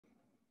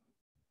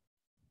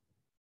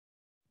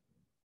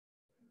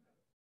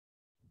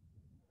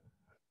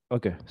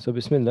Okay, so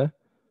Bismillah.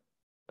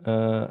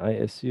 I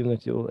assume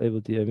that you're all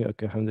able to hear me.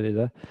 Okay,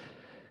 Alhamdulillah.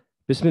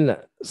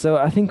 Bismillah. So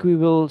I think we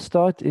will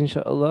start,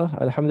 inshallah.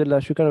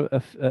 Alhamdulillah. Shukran.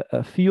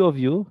 A few of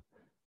you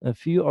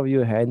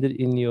handed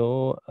in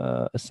your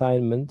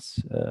assignments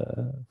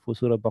for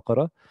Surah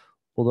Baqarah.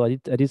 Although I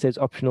did say it's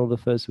optional the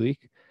first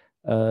week.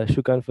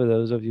 Shukran for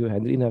those of you who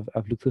handed in.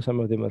 I've looked through some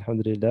of them,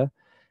 Alhamdulillah.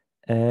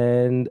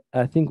 And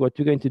I think what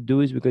we're going to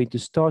do is we're going to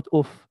start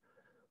off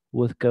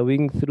with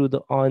going through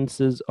the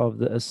answers of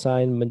the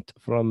assignment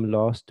from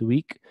last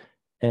week,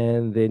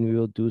 and then we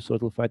will do Surah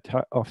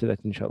Al-Fatiha after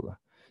that, inshallah.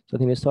 So I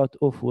think let's start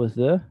off with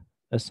the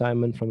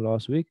assignment from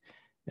last week,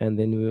 and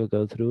then we will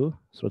go through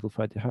Surah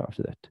Al-Fatiha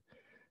after that.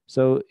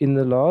 So in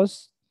the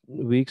last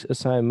week's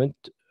assignment,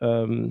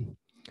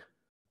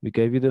 we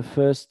gave you the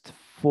first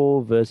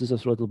 4 verses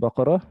of Surah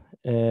Al-Baqarah,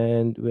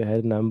 and we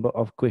had a number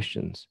of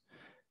questions.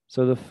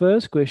 So the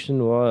first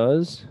question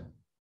was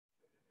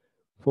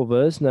for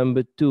verse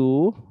number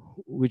 2,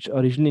 which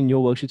originally in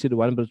your worksheet said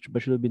 1, but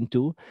should have been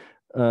 2.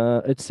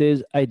 It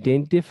says,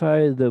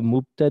 identify the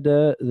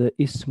mubtada, the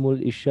ismul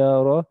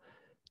ishara,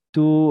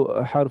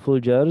 2 harful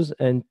jars,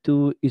 and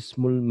 2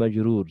 ismul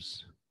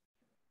majroors.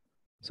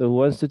 So who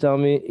wants to tell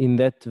me in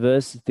that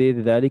verse,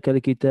 ذَلِكَ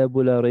الْكِتَابُ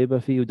لَا رَيْبَ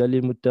فِيهِ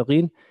هُدًى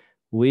لِلْمُتَّقِينَ,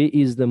 where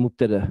is the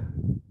mubtada?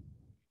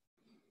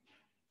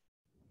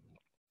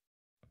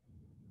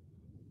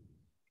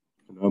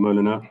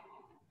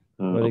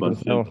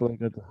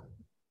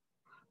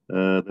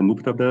 The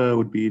mubtada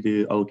would be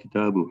the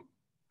al-kitabu.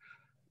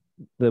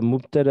 The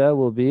mubtada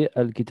will be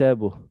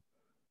al-kitabu.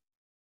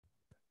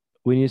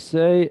 When you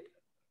say,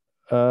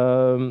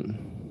 okay,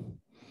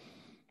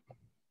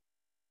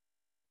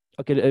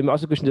 let me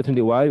ask the question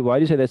differently. Why do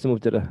you say that's the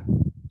mubtada?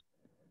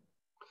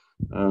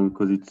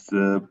 Because it's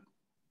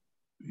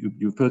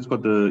you first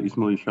got the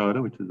ismul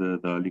ishara, which is the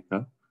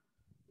alika,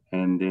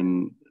 and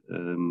then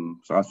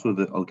so I saw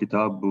the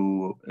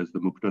al-kitabu as the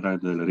mubtada,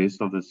 the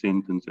rest of the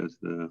sentence as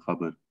the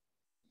khabar.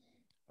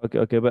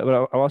 Okay, but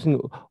I'm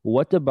asking,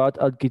 what about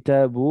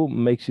al-kitabu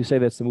makes you say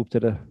that's the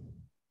mubtada?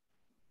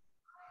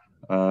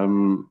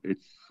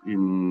 It's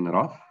in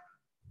Raf.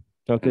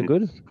 Okay,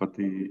 good. It's got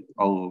the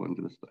al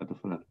at the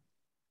front.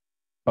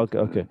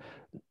 Okay.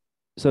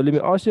 So let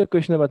me ask you a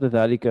question about the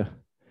dhalika.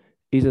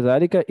 Is the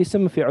dhalika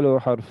ism, fi'l, or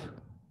harf?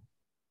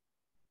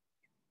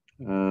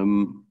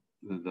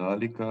 The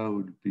dhalika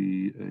would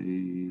be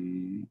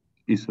a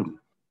ism.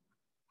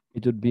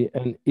 It would be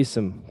an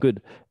ism.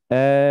 Good.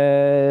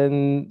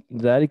 And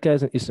dhalika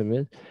is an ism.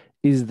 Yes?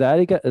 Is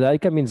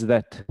dhalika means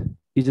that?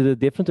 Is it a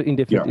definite or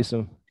indefinite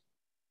ism?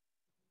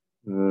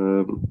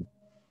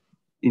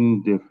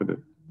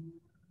 Indefinite.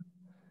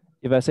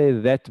 If I say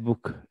that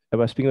book,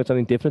 am I speaking about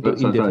something definite or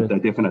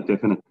indefinite?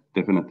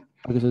 Definite.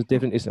 Okay, so it's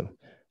definite ism.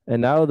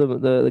 And now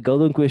the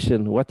golden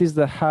question, what is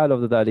the hal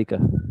of the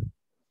dhalika?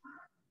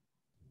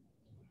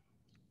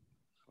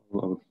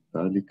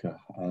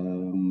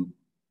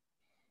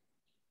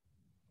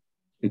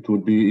 It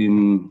would be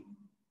in.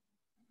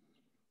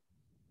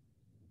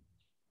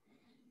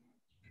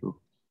 Sure.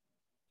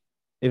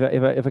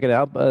 If I can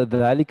help,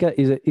 dhalika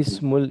is a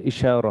ismul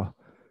ishara.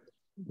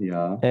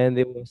 Yeah. And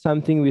there was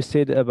something we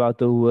said about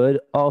the word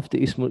after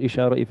ismul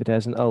ishara if it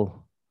has an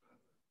al.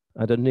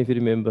 I don't know if you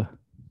remember.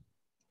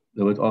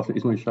 The word after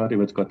ismul ishara, if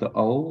it's got the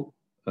al,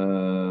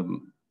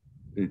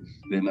 it's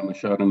then a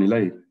musharun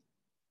ilay.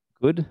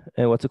 Good.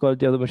 And what's the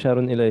quality of the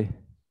musharun ilay?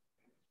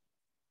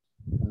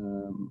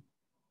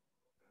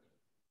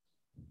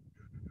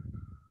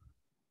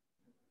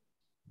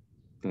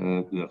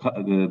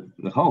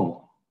 The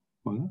hal.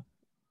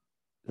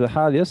 The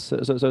hal, yes.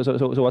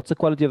 So what's the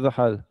quality of the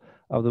hal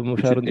of the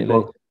musharun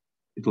ilay?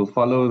 It will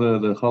follow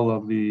the hal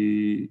of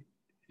the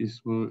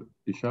ismul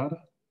ishara.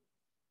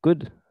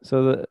 Good.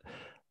 So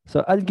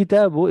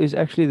al-kitabu is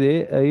actually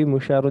there, a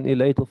musharun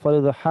ilay, to follow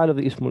the hal of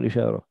the ismul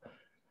ishara.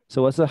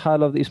 So what's the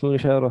hal of the ismul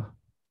ishara?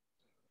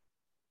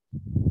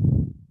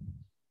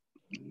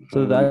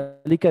 So the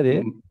dhalika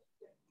there.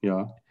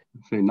 Yeah.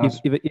 Say nas.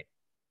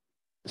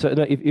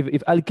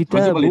 If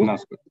al-kitabu.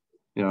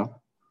 Yeah.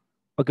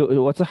 Okay,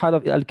 what's the hal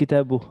of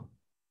al-kitabu?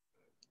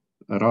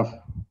 Raf'un.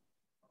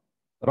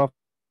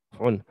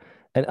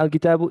 And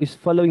al-kitabu is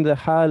following the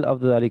hal of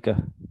the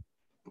dhalika.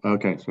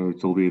 Okay, so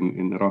it will be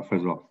in Raf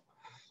as well.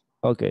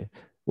 Okay.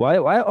 Why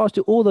I asked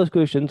you all those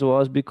questions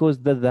was because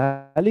the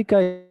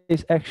dhalika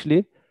is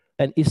actually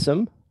an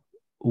ism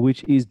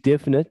which is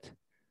definite,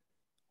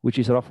 which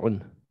is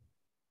raf'un.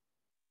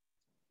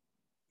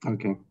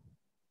 Okay.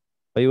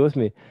 Are you with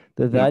me?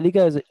 The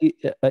dhalika is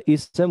a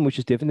ism which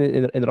is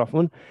definite in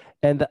raf'un,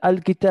 and the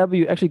al-kitab,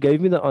 you actually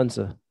gave me the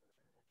answer.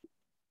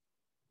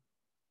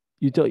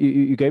 You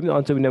gave me the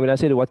answer when I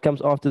said what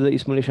comes after the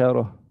ismul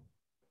ishara.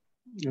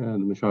 Yeah,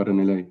 the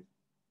musharun ilay.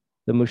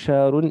 The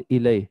musharun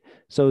ilay.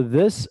 So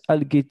this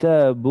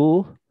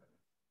al-kitabu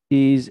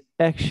is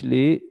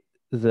actually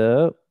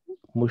the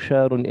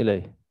musharun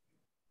ilay.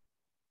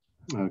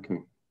 Okay.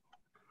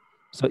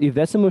 So if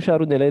that's the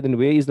musharun ilay, then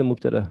where is the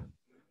mubtada?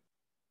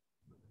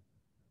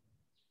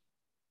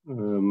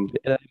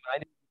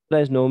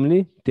 Is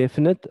normally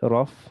definite,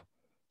 raf,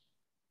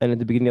 and at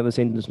the beginning of the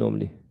sentence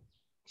normally?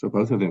 So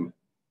both of them.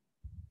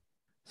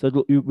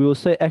 So we will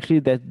say actually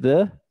that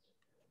the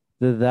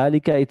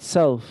dhalika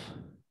itself.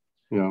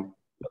 Yeah.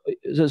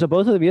 So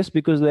both of them, yes,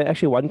 because they're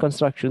actually one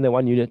construction, they're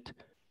one unit.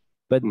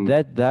 But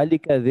that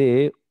dhalika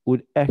there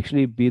would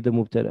actually be the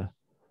mubtada.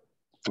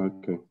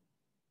 Okay.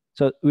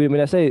 So when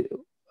I say,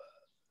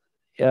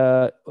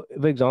 for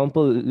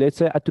example, let's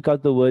say I took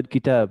out the word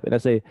kitab and I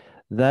say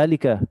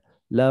dhalika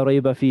la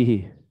rayba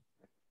fihi.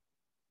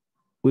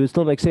 Will it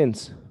still make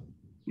sense?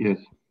 Yes.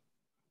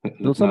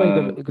 It'll still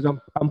make because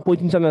I'm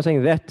pointing something, I'm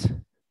saying that.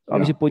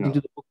 Obviously pointing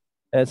to the book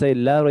and say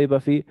la rayba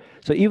fihi.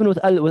 So even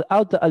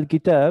without the al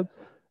kitab,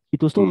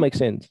 it will still make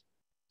sense.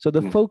 So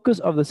the focus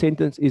of the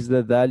sentence is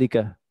the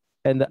dhalika,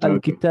 and the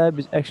al-kitab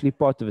is actually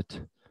part of it.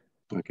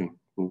 Okay,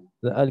 cool.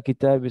 The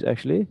al-kitab is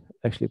actually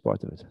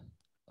part of it.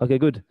 Okay,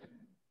 good.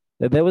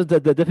 That was the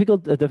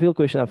difficult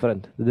question up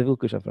front. The difficult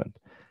question up front.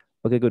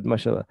 Okay, good,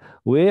 mashallah.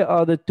 Where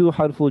are the two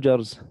harful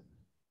jars?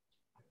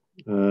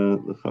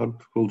 The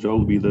harful jar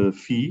will be the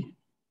fi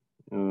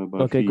by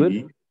okay,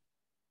 good.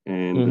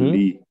 And the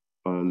li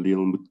by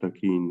lil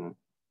muttaqin.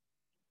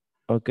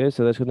 Okay,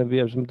 so that's going to be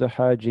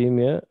ha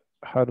jimya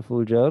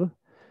harful jar,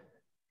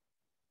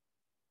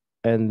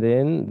 and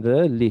then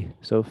the li.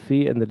 So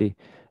fi and the li.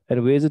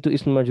 And where's the two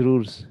ism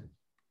majroors?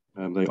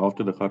 They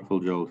after the harful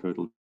jar, so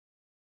it'll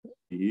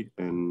be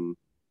and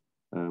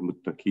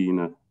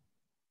muttaqina.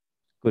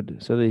 Good.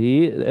 So the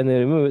he, and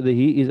remember the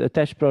he is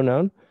attached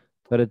pronoun,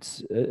 but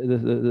it's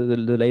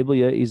the label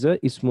here is a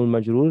ismul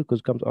majroor because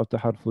it comes after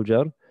harful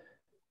jar.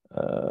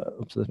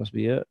 So this must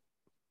be a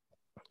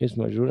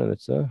ism majroor, and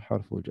it's a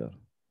harful jar.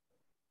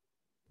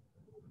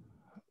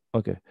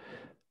 Okay,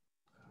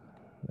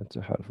 that's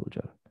a harful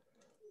jar.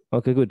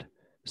 Okay, good.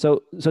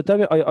 So tell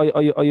me,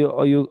 are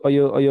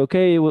you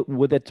okay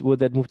with that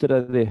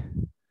mubtada there?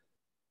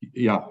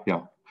 Yeah.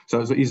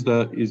 So is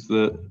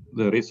the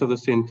rest of the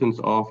sentence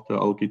after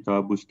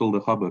al-kitab still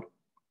the khabar?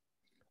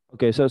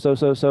 Okay, so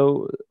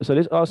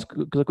let's ask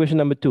question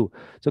number 2.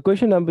 So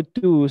question number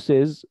 2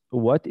 says,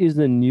 what is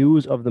the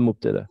news of the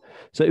mubtada?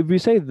 So if we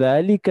say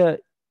dhalika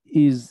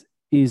is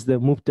the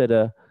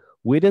mubtada,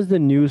 where does the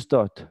news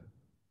start?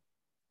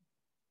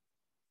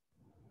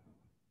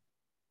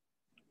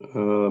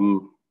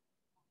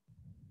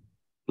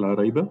 La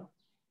rayba.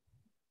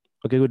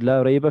 Okay, good.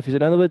 La rayba.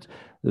 In other words,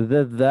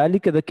 the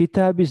dhalika, the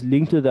kitab is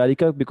linked to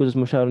dhalika because it's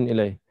musharun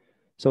ilay.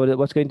 So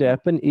what's going to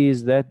happen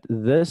is that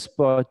this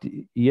part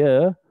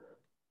here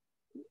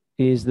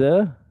is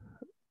the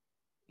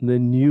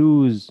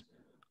news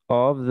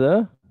of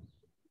the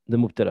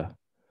mubtada.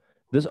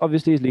 This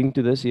obviously is linked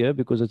to this here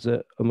because it's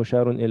a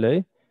musharun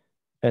ilay.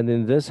 And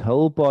then this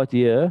whole part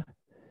here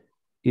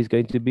is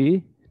going to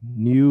be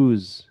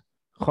news,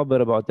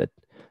 khabar about that.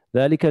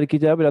 ذَلِكَ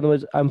الْكِتَابُ, in other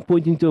words, I'm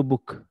pointing to a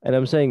book and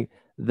I'm saying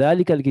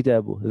ذَلِكَ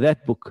الْكِتَابُ,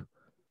 that book.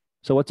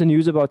 So what's the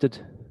news about it?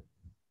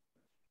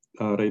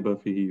 لا ريب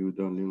فيه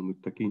هدى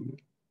للمتقين.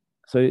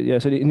 So yeah,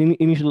 so in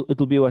English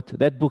it'll be what?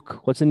 That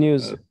book. What's the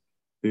news?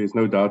 There's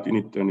no doubt in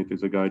it, and it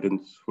is a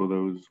guidance for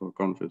those who are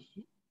conscious.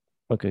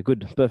 Okay,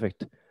 good,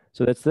 perfect.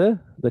 So that's the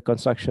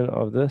construction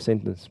of the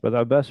sentence. Brother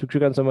Abbas,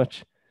 shukran so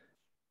much.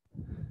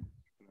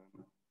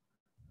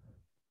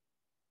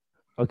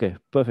 Okay,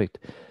 perfect.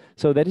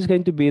 So that is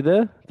going to be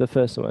the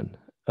first one.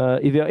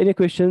 If you have any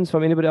questions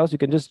from anybody else, you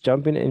can just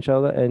jump in,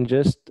 inshallah, and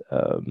just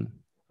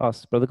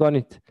ask. Brother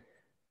Qarnit.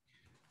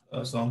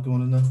 Brother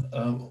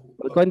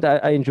Qarnit,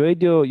 I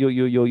enjoyed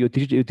your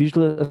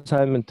digital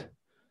assignment.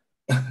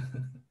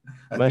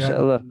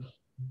 MashaAllah.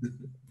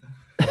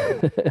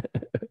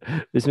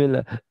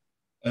 Bismillah.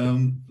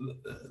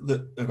 The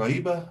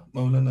Raiba,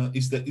 Maulana,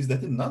 is that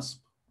a nasb?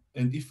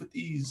 And if it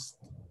is,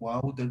 why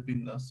would that be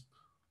nasb?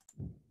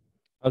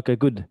 Okay,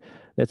 good.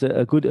 That's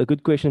a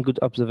good question, good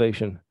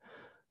observation.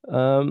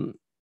 Qarnit,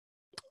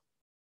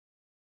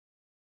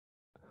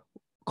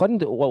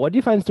 what do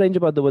you find strange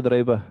about the word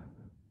Raiba?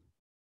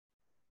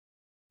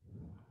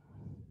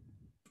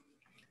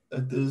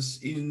 It is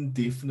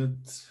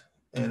indefinite,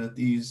 and it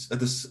is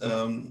a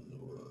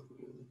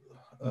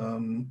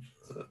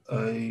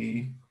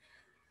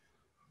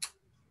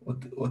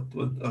what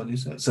are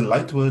these? It's a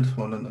light word.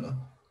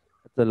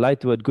 It's a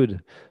light word,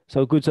 good.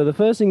 So good. So the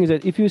first thing is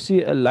that if you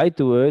see a light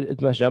word,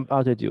 it must jump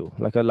out at you.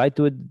 Like a light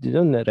word, you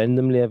don't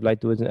randomly have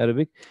light words in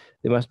Arabic.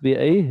 There must be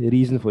a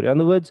reason for it. In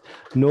other words,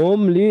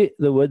 normally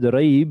the word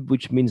raib,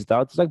 which means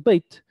doubt, is like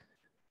bait.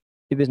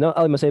 If there's no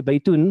al, you must say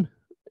baitun.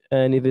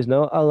 And if there's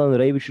no al on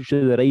raib, you should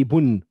say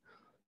raibun.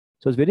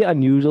 So it's very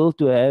unusual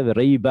to have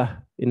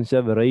raiba instead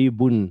of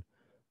raibun.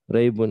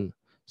 Raibun.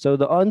 So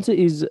the answer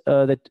is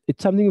that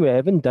it's something we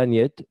haven't done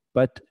yet,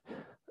 but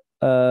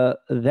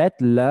that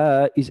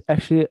la is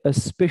actually a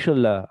special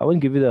la. I won't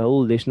give you the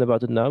whole lesson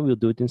about it now. We'll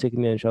do it in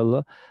second year,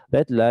 inshallah.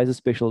 That la is a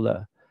special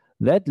la.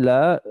 That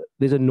la,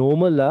 there's a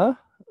normal la.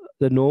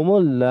 The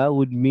normal la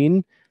would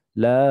mean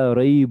la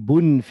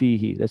raybun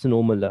fihi. That's a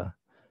normal la.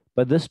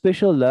 But the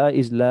special la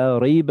is la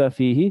rayba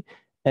fihi.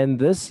 And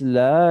this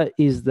la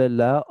is the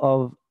la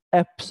of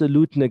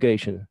absolute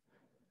negation.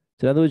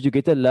 So in other words, you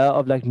get a la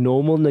of like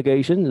normal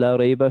negation, la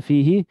rayba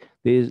fihi.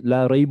 There's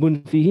la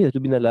raybun fihi. That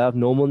would be the la of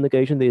normal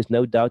negation. There is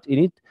no doubt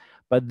in it.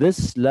 But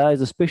this la is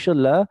a special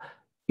la.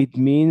 It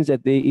means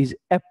that there is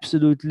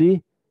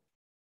absolutely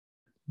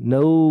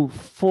no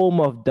form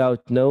of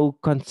doubt, no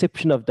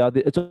conception of doubt.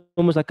 It's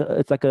almost like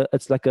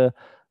a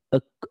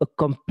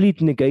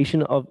complete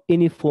negation of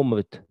any form of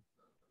it.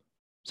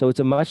 So it's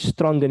a much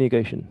stronger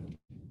negation.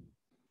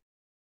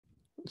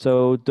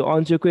 So to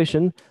answer your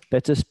question,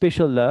 that's a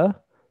special la,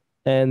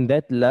 and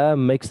that la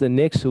makes the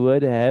next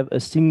word have a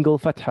single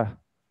fatha.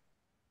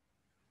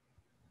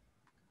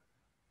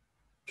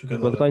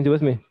 Well, can't you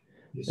with me?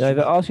 Yes, Now, if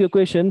I ask you a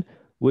question,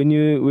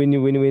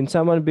 when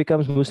someone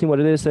becomes Muslim, what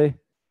do they say?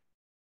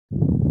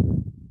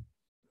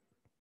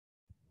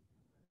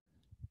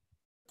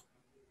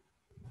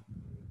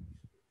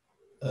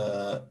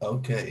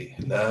 Okay.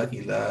 La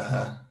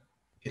ilaha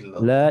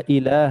illallah. La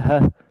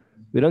ilaha.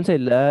 We don't say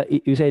la.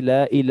 You say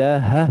la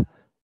ilaha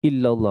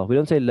illallah. We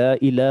don't say la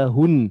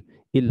ilahun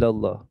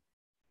illallah.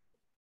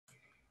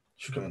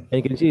 Shukran. And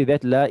you can see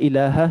that la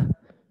ilaha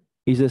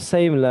is the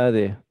same la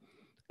there.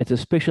 It's a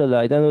special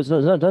la. It's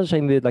not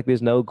saying that like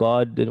there's no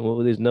God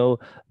and there's no.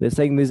 They're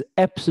saying there's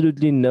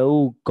absolutely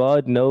no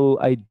God, no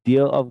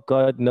idea of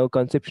God, no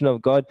conception of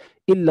God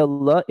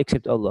illallah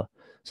except Allah.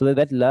 So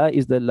that la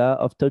is the la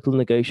of total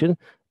negation,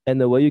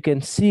 and the way you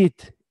can see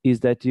it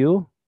is that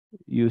you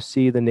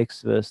see the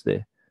next verse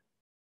there.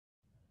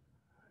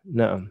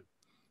 Now,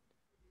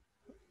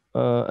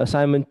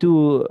 assignment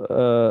 2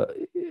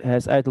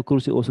 has Ayatul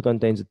Kursi also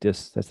contains it.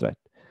 Yes, that's right.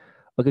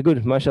 Okay,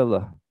 good.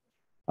 MashaAllah.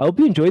 I hope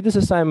you enjoyed this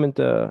assignment.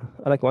 I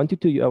want you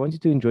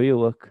to enjoy your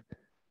work.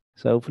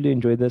 So hopefully you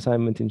enjoy the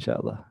assignment,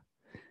 inshallah.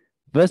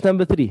 Verse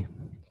number 3.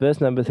 Verse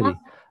number 3.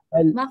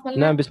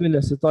 Naam,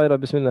 bismillah. Sitaira,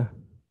 bismillah.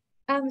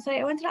 Sorry,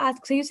 I wanted to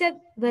ask. So you said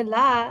the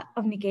la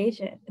of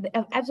negation,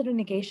 of absolute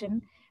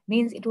negation,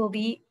 means it will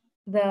be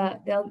the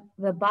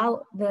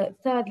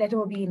third letter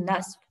will be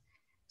nasb.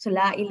 So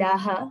la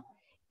ilaha,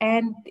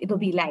 and it will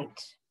be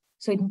light.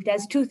 So it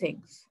does two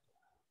things.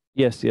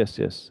 Yes.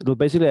 It'll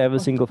basically have a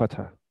single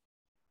fatha.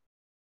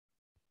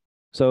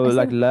 So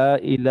like la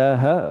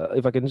ilaha,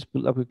 if I can just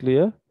pull up quickly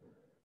here.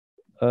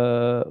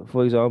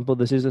 For example,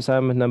 this is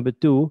assignment number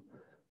 2.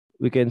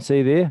 We can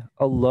say there,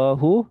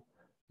 Allahu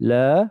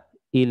la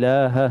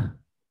ilaha.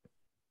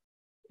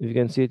 If you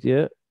can see it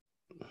here.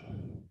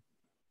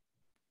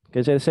 You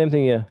can say the same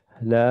thing here.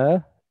 La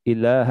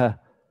ilaha.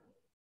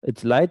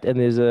 It's light and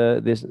there's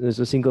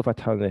a single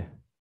fatha there.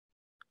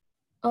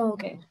 Oh,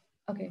 okay.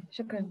 Okay,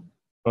 shukran.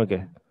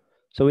 Okay.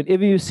 So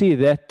whenever you see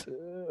that,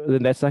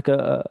 then that's like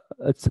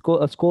it's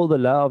called the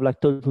la of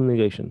like total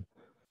negation.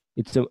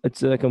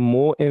 It's like a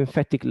more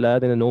emphatic la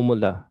than a normal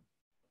la.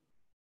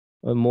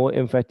 A more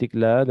emphatic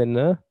la than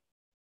a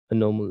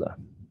normal la.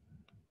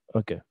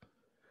 Okay.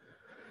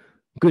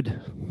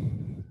 Good.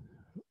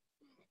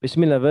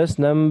 Bismillah, verse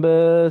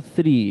number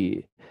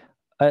 3.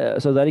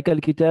 So dhalika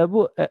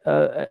al-kitabu,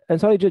 and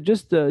sorry,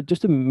 just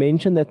to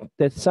mention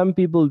that some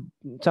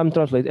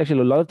translate,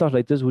 actually a lot of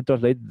translators who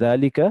translate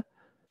dhalika,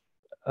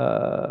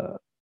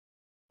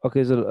 okay,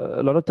 there's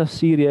a lot of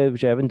tafsir here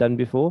which I haven't done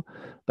before,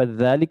 but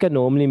dhalika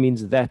normally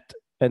means that,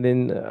 and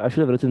then I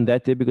should have written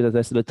that there because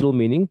that's the literal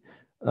meaning,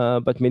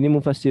 but many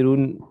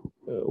mufassirun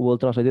will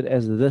translate it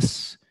as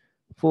this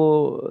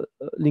for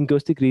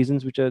linguistic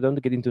reasons which I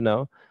don't get into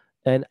now.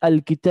 And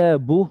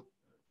al-kitabu,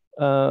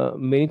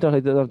 many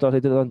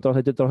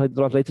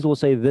translators will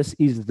say this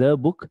is the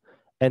book,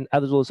 and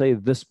others will say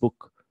this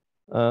book.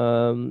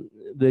 The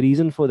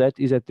reason for that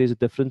is that there's a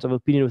difference of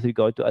opinion with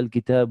regard to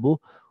al-kitabu,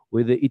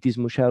 whether it is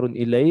musharun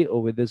ilay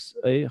or whether it's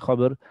a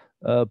khabar.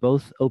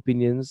 Both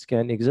opinions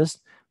can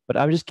exist, but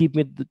I'm just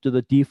keeping it to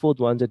the default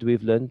ones that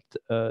we've learned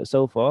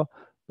so far,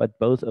 but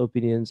both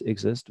opinions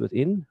exist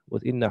within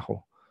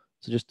Nahu.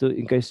 So just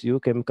in case you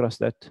came across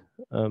that.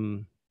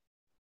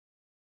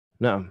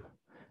 Naam.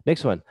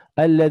 Next one.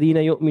 الذين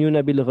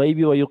يؤمنون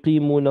بالغيب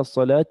ويقيمون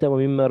الصلاة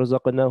ومما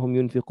رزقناهم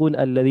ينفقون.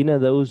 الذين,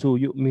 those who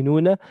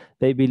يؤمنون,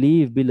 they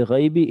believe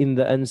بالغيب, in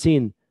the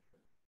unseen.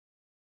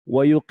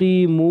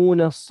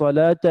 ويقيمون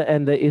الصلاة,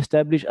 and they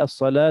establish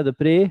الصلاة, the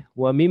prayer.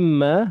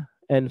 ومما,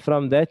 and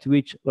from that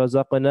which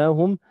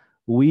رزقناهم,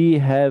 we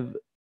have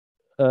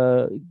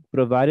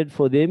provided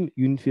for them,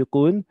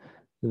 ينفقون,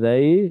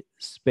 they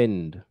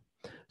spend.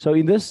 So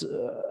in this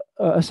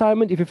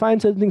assignment, if you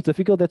find certain things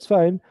difficult, that's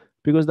fine.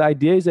 Because the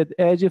idea is that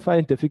as you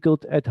find it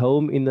difficult at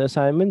home in the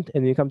assignment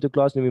and you come to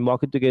class and we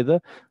mark it together,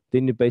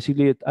 then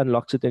it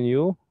unlocks it and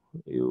you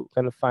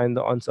kind of find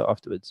the answer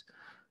afterwards.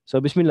 So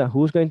Bismillah,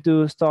 who's going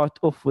to start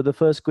off with the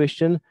first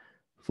question?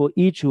 For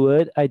each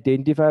word,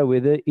 identify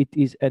whether it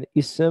is an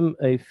ism,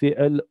 a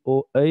fi'al,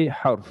 or a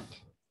harf.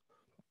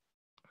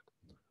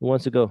 Who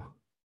wants to go?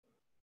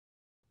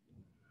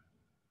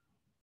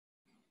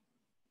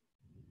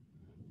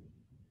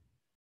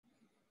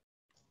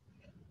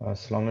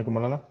 Assalamu alaikum,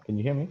 Malana. Can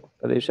you hear me?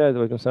 Al-Ishad,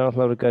 wa alaikum salam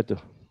wa barakatuh.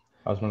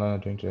 How's Malana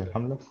doing today?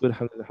 Alhamdulillah. Good,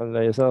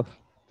 alhamdulillah. Yourself?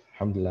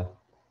 Alhamdulillah.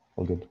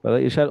 All good. Well,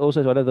 Ishad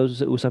also is one of those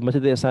who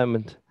submitted the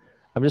assignment.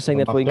 I'm just saying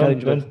that for Don't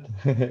encouragement.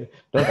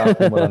 don't ask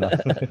me, Maulana.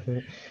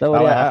 Don't Now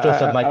worry, I have to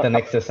submit the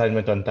next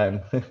assignment on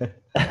time.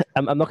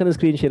 I'm not going to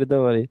screen share it.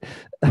 Don't worry.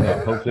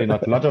 Yeah, hopefully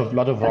not. Lot of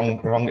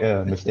wrong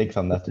mistakes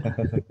on that.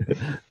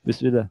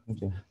 Bismillah.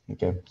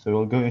 Okay. So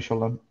we'll go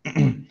inshallah.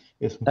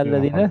 Ism fi'l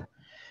الذين mahal.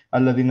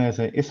 Alladhina is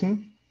a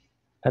ism.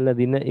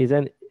 الذين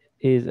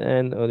is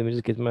an. Oh, let me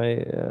just get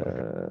my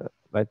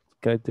right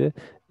character.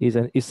 Is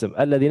an ism.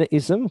 الذين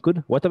ism.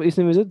 Good. What type of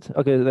ism is it?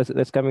 Okay,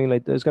 that's coming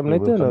later. It's coming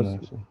It will later. come No,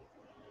 next.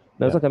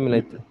 no, it's not coming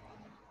later.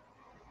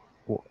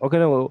 Okay,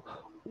 no.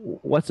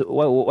 What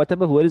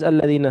type of word is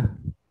الذين?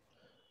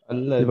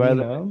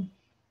 Alladhina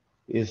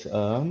is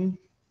I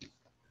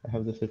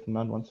have this written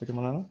down. 1 second,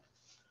 Maulana.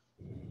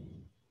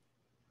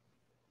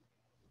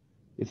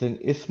 It's an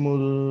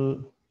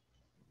ismul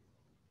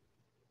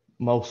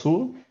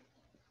mawsul.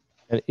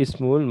 And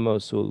ismul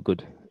mawsul.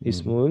 Good.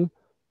 Ismul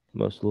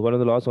mawsul. One of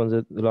the last ones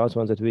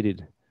that we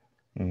did.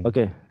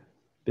 Okay.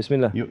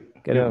 Bismillah.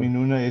 Carry on.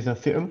 Yu'minuna is a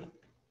fi'l.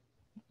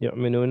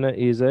 يؤمنون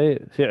is a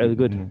fi'l.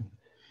 Good.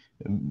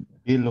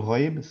 Bil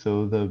ghaib,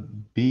 so the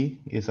B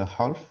is a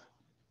harf.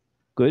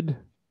 Good.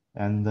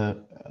 And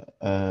the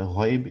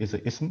ghaib is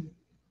a ism.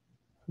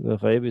 The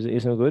ghaib is a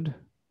ism. Good.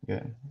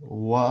 Yeah.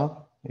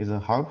 Wa is a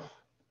harf.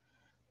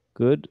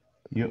 Good.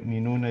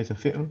 Yu'minuna is a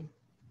fi'l.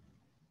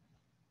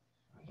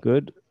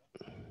 Good.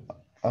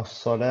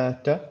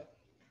 As-salata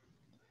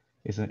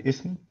is an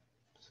ism.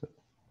 So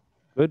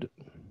Good.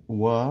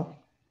 wa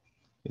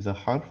is a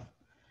harf.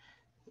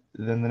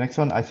 Then the next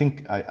one, I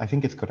think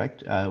it's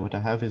correct. What I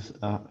have is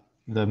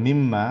the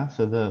mimma.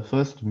 So the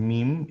first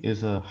mim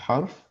is a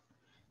harf,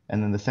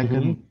 and then the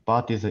second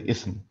part is a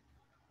ism.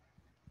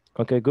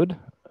 Okay, good.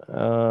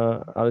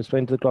 I'll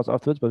explain to the class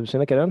afterwards, but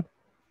Bismillah, carry on.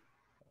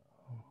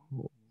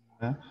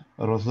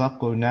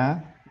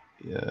 Razaquna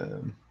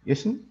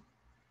ism.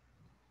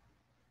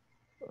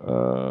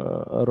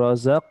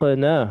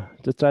 Razaqna.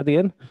 Just try it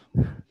again.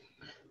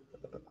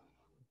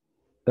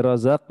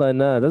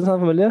 Razaqna. Doesn't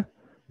sound familiar?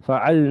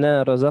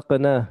 Fa'alna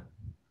razaqna.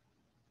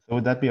 So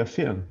would that be a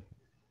fi'l?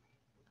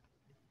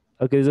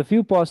 Okay, there's a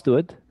few parts to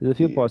it. Let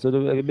me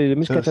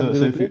catch up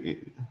really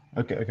quick.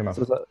 Okay,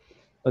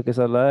 Okay,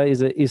 so la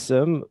is a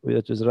ism,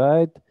 which is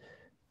right.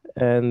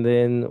 And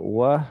then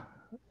wa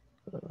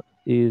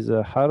is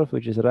a harf,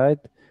 which is right.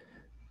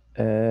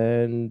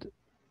 And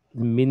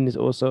min is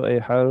also a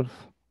harf.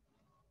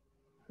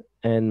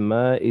 And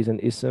ma is an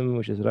ism,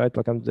 which is right.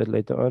 I'll come to that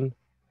later on.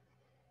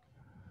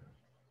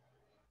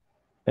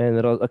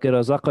 And okay,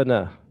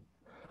 razaqna.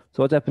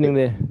 So what's happening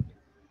there?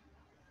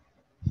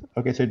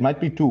 Okay, so it might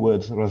be two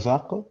words,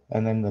 razaq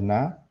and then the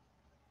na.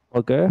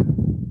 Okay.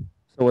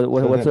 So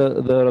what's the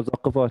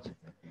razaq part?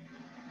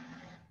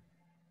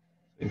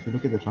 If you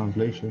look at the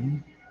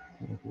translation,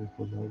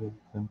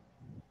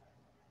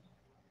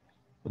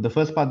 would the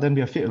first part then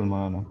be a fi'l,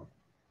 Maulana?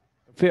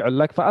 Fi'l,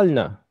 like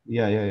fa'alna.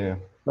 Yeah.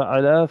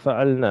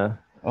 Fa'alna.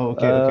 Oh,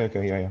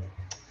 okay, yeah.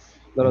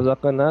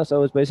 Razaqna.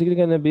 So it's basically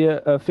going to be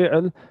a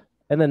fi'l.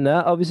 And then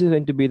na obviously is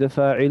going to be the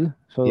fa'il.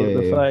 So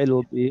the fa'il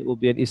will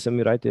be an ism,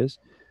 right? Yes.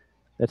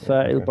 That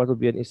fa'il part will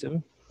be an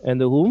ism. And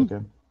the whom?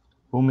 Okay.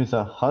 Whom is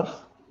a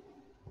harf.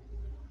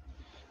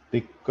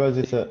 Because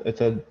it's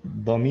a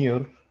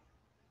damir.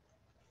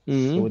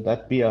 So would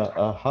that be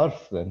a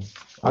harf then?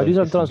 How do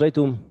you translate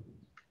whom?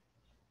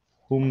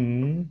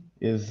 Whom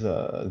is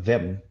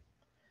them.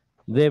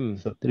 Them,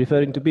 so,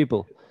 referring to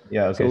people.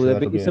 Yeah, okay. So would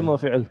that be ism or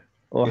fi'il?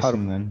 Or harf?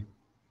 Then.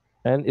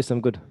 And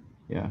ism, good.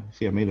 Yeah,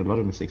 see, I made a lot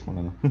of mistakes,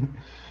 Maulana.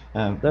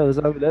 No, that's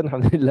how we learn,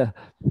 alhamdulillah.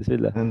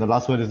 Bismillah. And the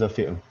last word is a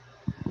fi'l.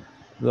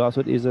 The last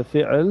word is a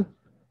fi'l.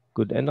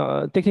 Good. And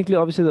technically,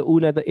 obviously, the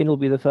una at the end will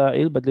be the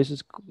fa'il, but let's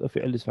just, a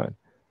fi'l is fine.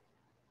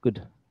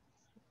 Good.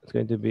 It's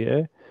going to be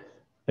a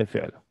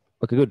fi'l.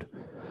 Okay, good.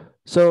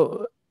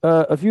 So,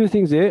 a few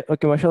things there.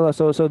 Okay, mashallah.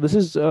 So this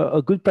is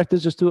a good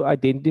practice just to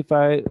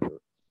identify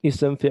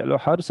ism, fi'l, or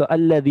harf. So,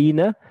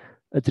 alladhina,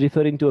 it's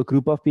referring to a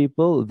group of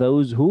people,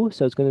 those who,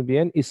 so it's going to be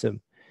an ism.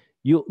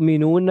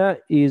 Yu'minuna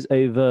is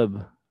a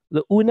verb.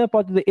 The una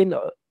part of the end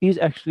is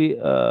actually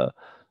the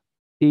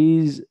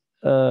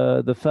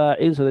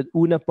fa'il, so that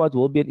una part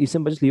will be an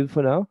ism, but just leave it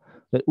for now.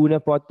 The una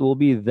part will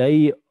be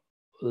they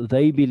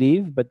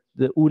believe, but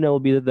the una will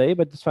be the they,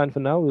 but it's fine for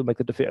now. We'll make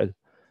it a fi'il.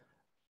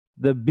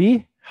 The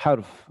bi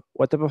harf.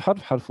 What type of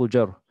harf? Harful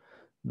jar.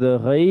 The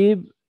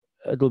ghaib,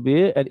 it will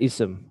be an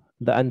ism,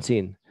 the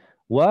unseen.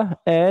 Wa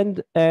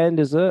and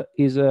is a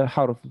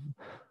harf.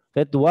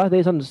 That wa, there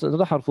is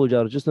not a harful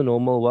jar, just a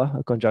normal wa,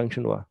 a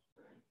conjunction wa.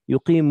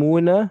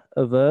 Yuqimuna,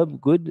 a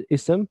verb, good,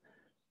 ism.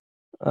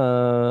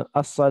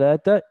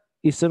 As-salata,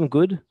 ism,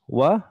 good.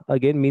 Wa,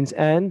 again, means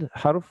and,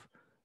 harf.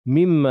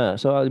 Mimma,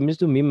 so I'll just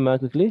do mimma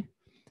quickly.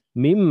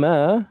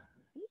 Mimma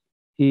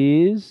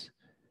is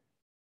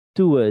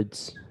two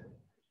words.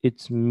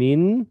 It's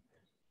min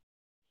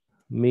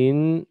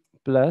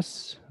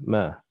plus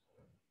ma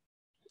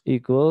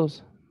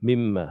equals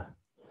mimma.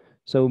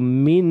 So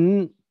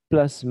min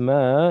plus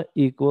ma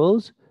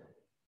equals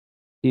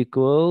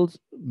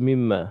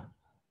mimma.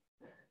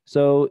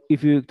 So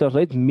if you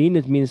translate min,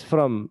 it means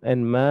from,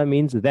 and ma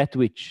means that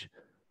which.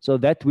 So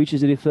that which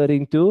is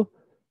referring to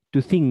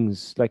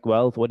things like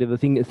wealth, whatever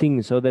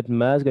things. So that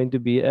ma is going to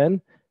be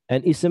an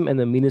ism and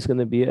the min is going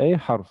to be a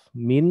harf.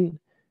 Min,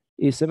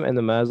 ism, and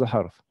the ma is a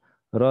harf.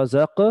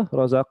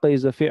 Razaqa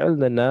is a fi'l.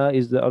 The na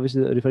is the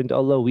obviously referring to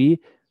Allah, we,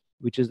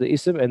 which is the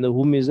ism, and the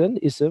hum is an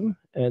ism,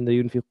 and the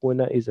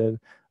yunfiquna is a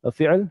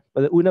fi'l.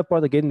 But the una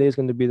part again, there is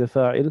going to be the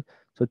fa'il.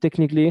 So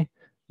technically,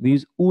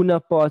 these una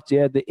parts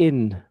here at the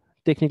end,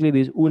 technically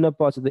these una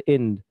parts at the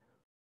end,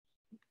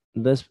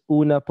 this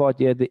una part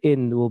here at the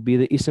end will be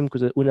the ism,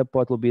 because the una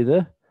part will be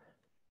the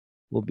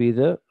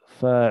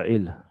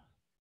fa'il.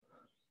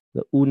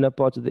 The una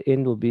part at the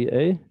end will be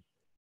a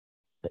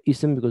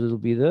ism, because it will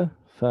be the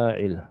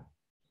fa'il.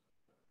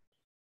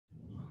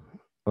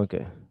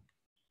 Okay.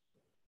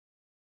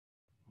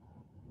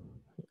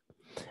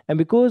 And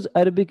because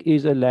Arabic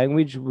is a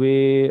language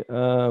where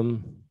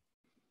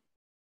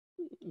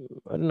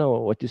I don't know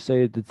what to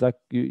say. It's like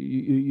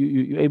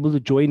you're able to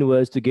join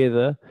words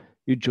together.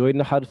 You join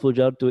a harful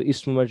jar to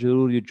ism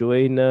majroor. You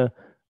join a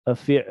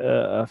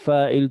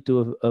fa'il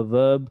to a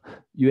verb.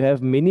 You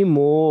have many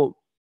more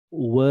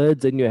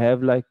words than you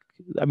have, like,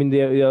 I mean,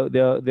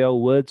 there are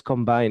words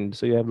combined.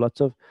 So you have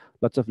lots of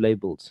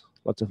labels.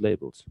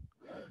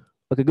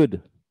 Okay,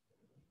 good.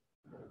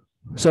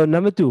 So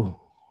number 2,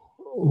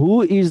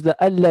 who is the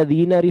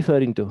alladhina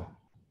referring to?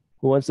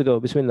 Who wants to go?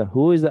 Bismillah.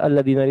 Who is the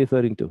alladhina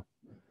referring to?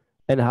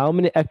 And how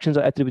many actions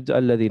are attributed to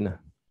alladhina?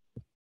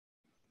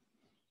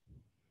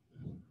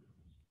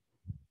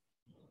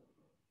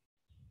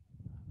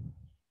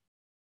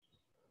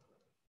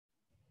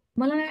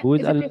 Maulana, Who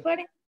is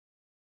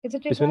is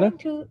it Bismillah? referring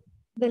to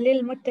the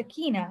lil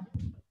muttaqina,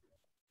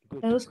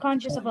 those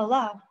conscious of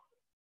Allah?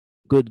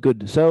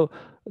 Good. So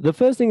the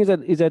first thing is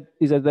that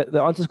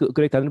the answer is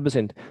correct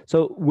 100%.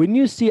 So when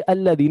you see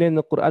alladhina in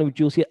the Quran, which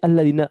you'll see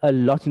alladhina a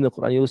lot in the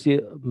Quran, you'll see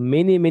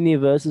many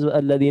verses with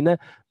alladhina,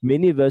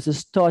 many verses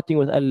starting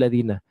with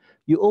alladhina.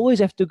 You always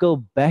have to go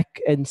back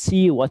and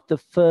see what the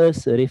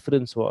first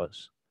reference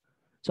was.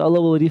 So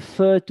Allah will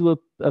refer to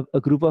a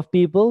group of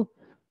people,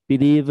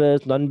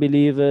 believers,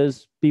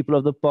 non-believers, people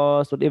of the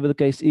past, whatever the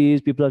case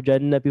is, people of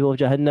Jannah, people of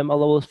Jahannam.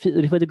 Allah will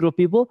refer to a group of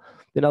people.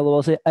 Then Allah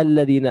will say,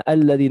 alladhina,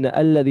 alladhina,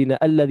 alladhina,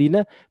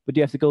 alladhina. But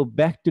you have to go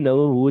back to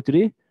know who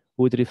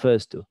it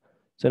refers to.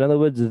 So in other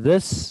words,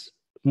 this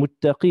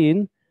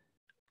muttaqeen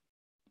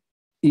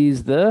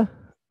is the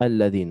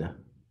alladhina.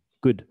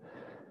 Good.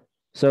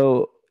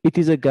 So it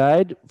is a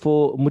guide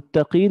for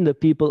muttaqeen, the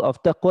people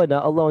of taqwa.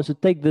 Now Allah wants to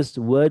take this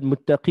word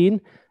muttaqeen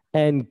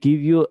and give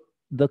you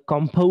the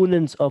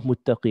components of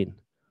muttaqeen.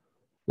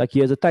 Like he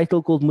has a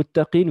title called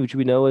muttaqeen, which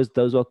we know as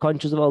those who are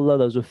conscious of Allah,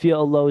 those who fear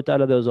Allah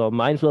Ta'ala, those who are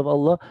mindful of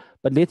Allah.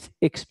 But let's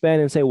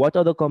expand and say, what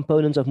are the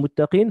components of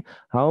muttaqeen?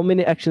 How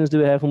many actions do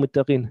we have for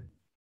muttaqeen?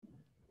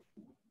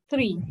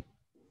 3.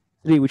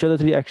 3. Which are the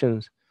 3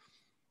 actions?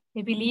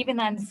 They believe in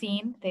the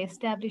unseen, they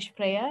establish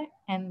prayer,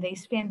 and they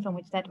spend from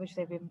that which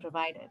they've been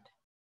provided.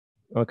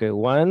 Okay,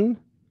 1,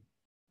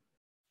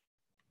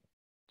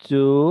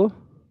 2,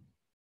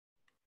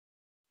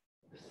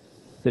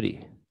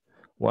 3.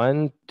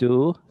 1,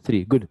 2,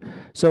 3. Good.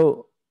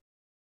 So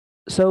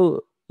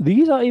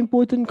these are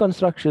important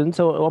constructions.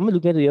 So I'm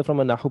looking at it here from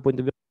a Nahu point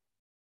of view.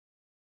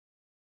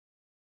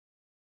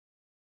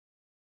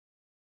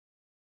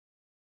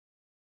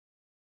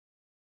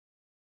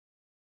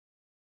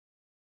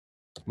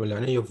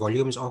 Mulana, your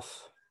volume is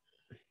off.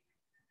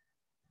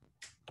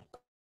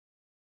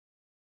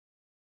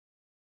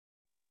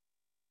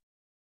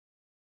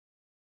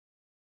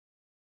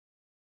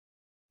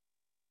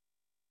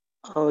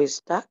 Oh, it's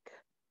stuck?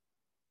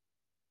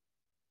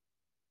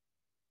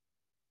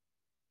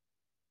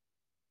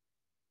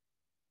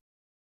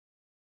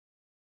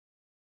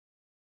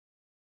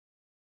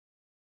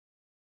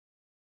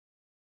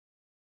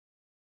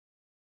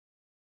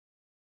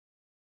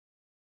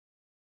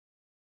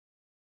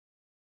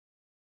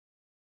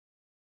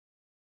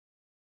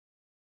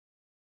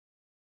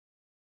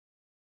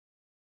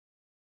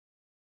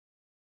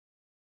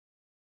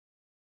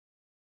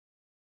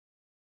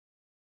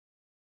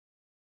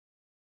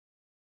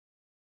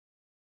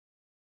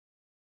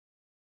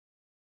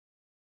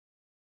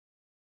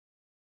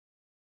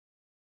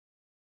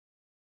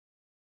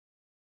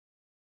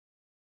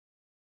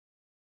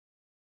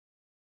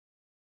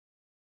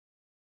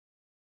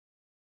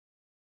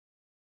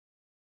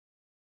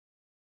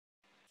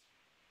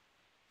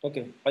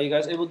 Okay, are you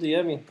guys able to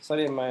hear me?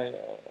 Sorry, my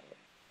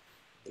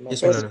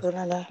Yes, Yes, Mulana.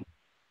 Mulana.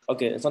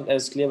 okay, it's not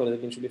as clear, but I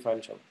think it should be fine,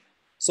 inshallah.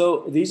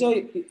 So these are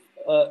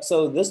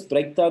so this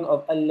breakdown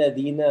of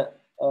alladhina,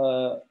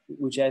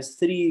 which has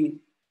 3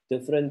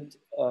 different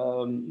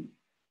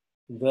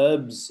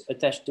verbs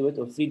attached to it,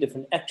 or 3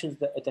 different actions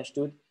that attached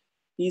to it,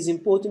 is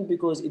important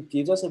because it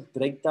gives us a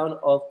breakdown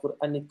of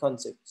Quranic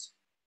concepts.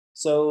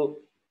 So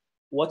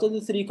what are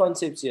the 3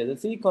 concepts here? The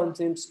 3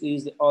 concepts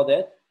are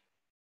that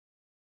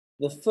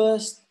the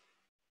first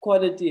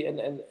quality,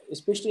 and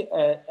especially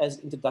as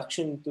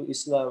introduction to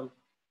Islam,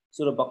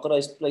 Surah Baqarah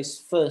is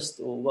placed first,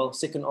 or well,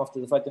 second after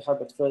the Fatiha,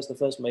 but first, the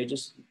first major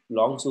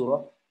long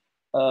surah,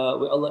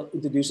 where Allah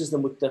introduces the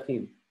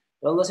muttaqeen.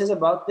 Allah says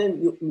about them,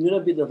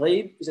 yu'minuna bil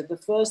ghaib, is that the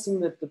first thing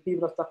that the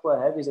people of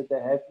taqwa have is that they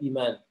have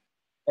iman.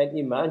 And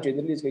iman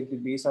generally is going to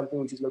be something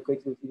which is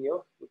located within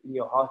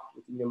your heart,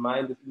 within your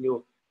mind, within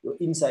your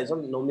insides.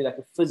 Not normally like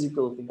a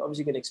physical thing.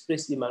 Obviously, you can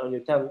express iman on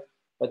your tongue,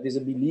 but there's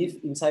a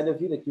belief inside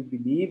of you that you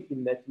believe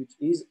in that which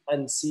is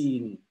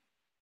unseen.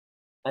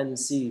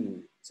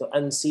 Unseen. So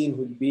unseen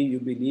would be you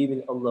believe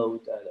in Allah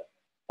Ta'ala.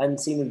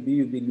 Unseen would be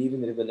you believe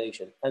in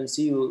revelation.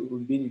 Unseen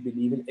would be you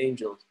believe in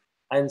angels.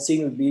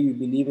 Unseen would be you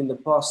believe in the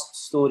past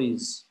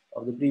stories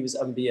of the previous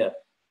Anbiya.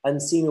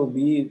 Unseen will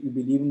be you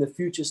believe in the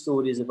future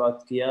stories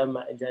about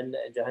Qiyamah and Jannah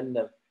and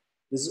Jahannam.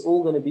 This is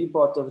all going to be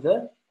part of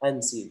the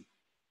unseen.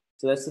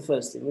 So that's the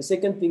first thing. The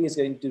second thing is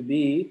going to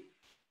be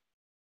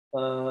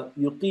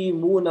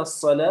يُقِيمُونَ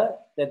الصَّلَاةِ,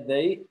 that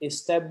they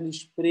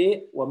establish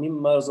prayer,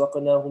 وَمِمَّا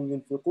رَزَقْنَاهُمْ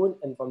يُنْفِقُونَ,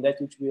 and from that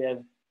which we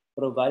have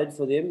provided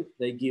for them,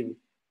 they give.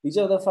 These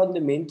are the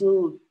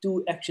fundamental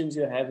two actions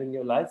you have in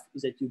your life,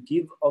 is that you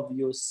give of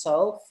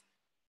yourself,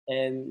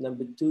 and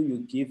number two, you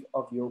give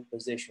of your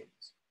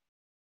possessions.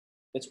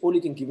 That's all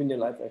you can give in your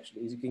life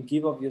actually, is you can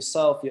give of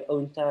yourself, your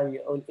own time,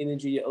 your own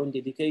energy, your own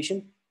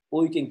dedication,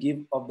 or you can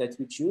give of that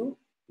which you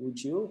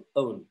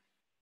own.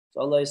 So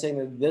Allah is saying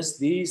that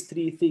these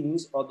three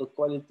things are the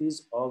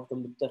qualities of the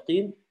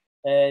muttaqin,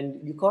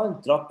 and you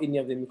can't drop any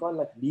of them. You can't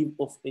like leave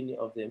off any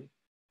of them.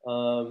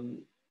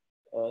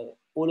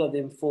 All of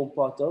them form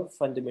part of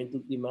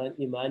fundamental iman.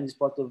 Iman is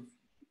part of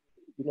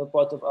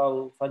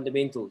our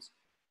fundamentals.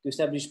 To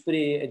establish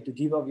prayer and to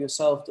give of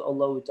yourself to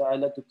Allah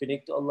Ta'ala, to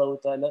connect to Allah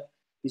Ta'ala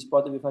is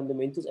part of your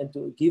fundamentals, and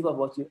to give of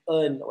what you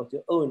earn, what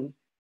you own,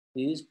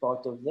 is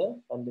part of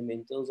the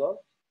fundamentals of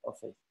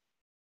faith.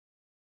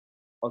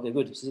 Okay,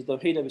 good. So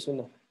Tawheed,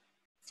 Bismillah.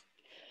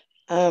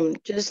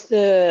 Just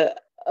the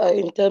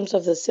in terms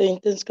of the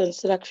sentence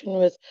construction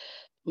with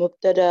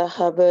mubtada,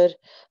 khabar,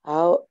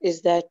 how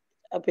is that?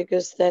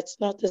 Because that's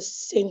not a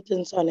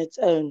sentence on its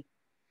own.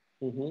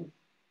 Mm-hmm.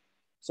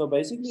 So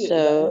basically,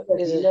 So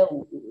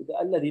the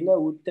alladina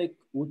would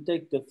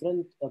take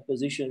different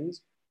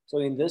positions. So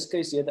in this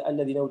case here, the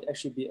alladina would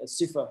actually be a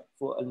sifa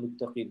for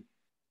al-muttaqin.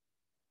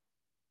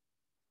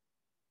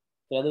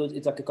 In other words,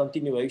 it's like a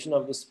continuation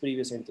of this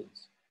previous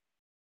sentence.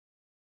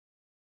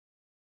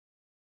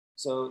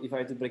 So if I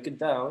had to break it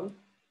down,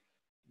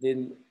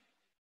 then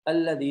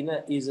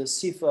alladina is a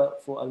sifa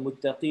for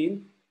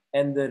al-muttaqin,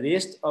 and the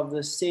rest of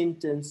the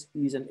sentence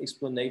is an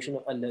explanation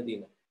of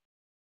alladina.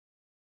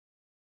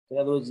 In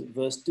other words,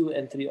 verse 2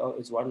 and 3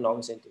 is one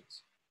long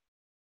sentence.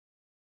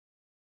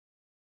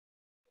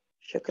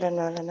 Shukran,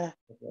 Maulana.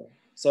 Okay.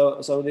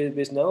 So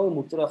there's no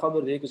mubtada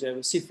khabar there because you have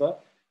a sifa,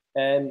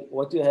 and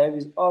what you have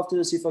is after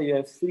the sifa you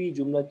have three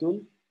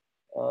jumlatul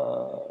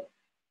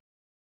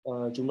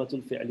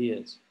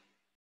fi'liyas.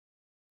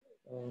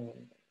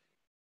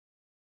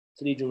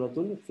 Three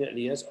jumlatul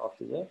fi'liyas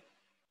after the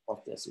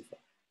sifa.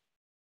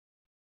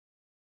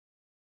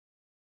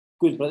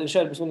 Good, brother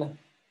Shah, Bismillah.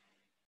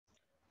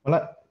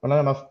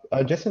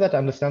 Just so that I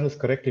understand this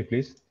correctly,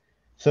 please.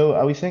 So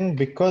are we saying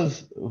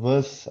because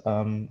verse,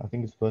 I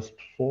think it's verse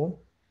 4,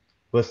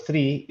 verse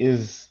 3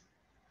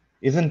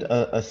 isn't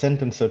a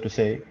sentence, so to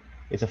say,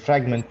 it's a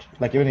fragment,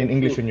 like even in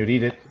English when you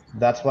read it,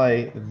 that's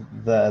why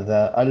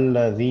the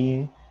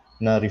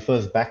alladhina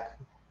refers back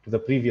to the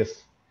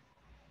previous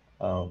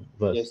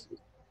verse. Yes.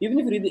 Even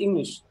if you read the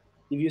English,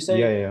 if you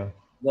say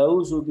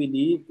those who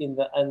believe in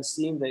the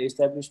unseen, they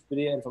establish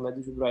prayer, and from that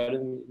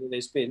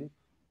they spend,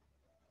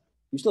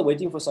 you're still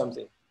waiting for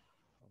something.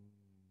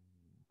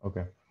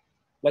 Okay.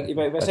 Like if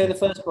I say the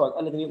first part,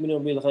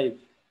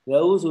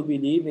 those who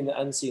believe in the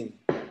unseen,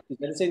 is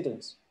that a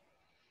sentence?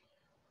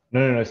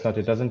 No, it's not.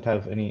 It doesn't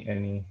have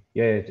any.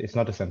 It's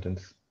not a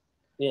sentence.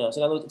 Yeah,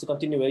 so in other words, it's a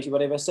continuation.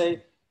 But if I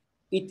say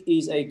it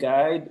is a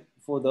guide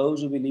for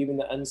those who believe in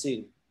the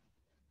unseen,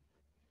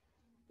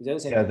 is that a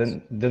sentence?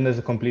 Yeah, then there's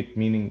a complete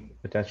meaning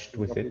attached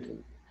with it.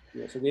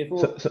 Yeah, so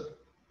therefore,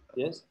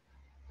 yes.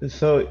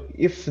 So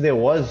if there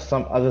was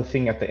some other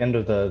thing at the end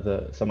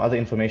of some other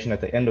information at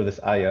the end of this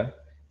ayah,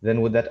 then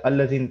could that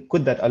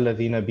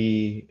alladhina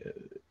be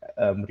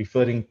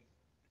referring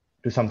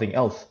to something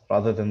else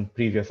rather than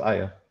previous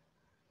ayah?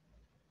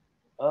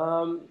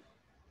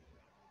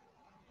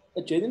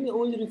 It generally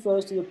only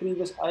refers to the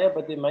previous ayah,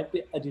 but there might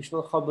be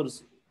additional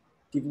khabars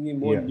giving you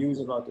more news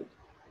about it.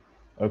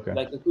 Okay.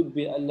 Like it could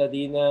be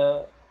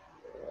alladhina,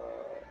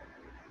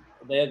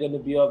 they are going to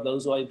be of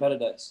those who are in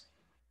paradise.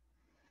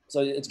 So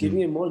it's giving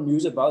you more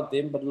news about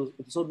them, but it'll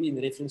also be in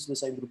reference to the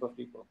same group of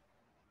people.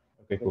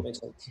 Okay, cool. That makes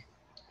sense.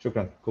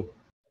 Shukran. Cool.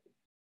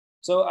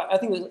 So I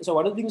think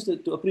one of the things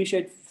to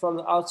appreciate from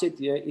the outset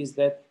here is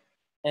that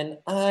an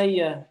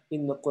ayah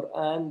in the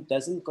Quran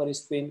doesn't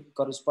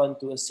correspond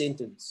to a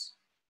sentence.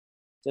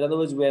 So in other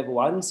words, we have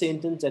one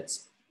sentence that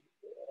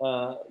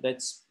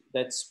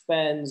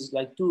spans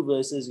like two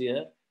verses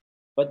here,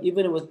 but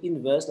even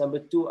within verse number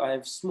 2, I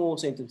have small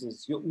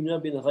sentences.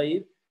 Yu'minu bil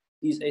ghaib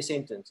is a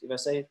sentence. If I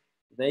say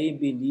they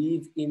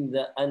believe in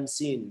the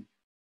unseen,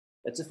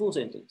 that's a full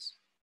sentence.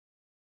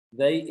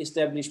 They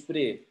establish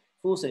prayer,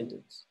 full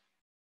sentence.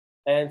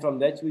 And from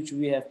that which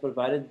we have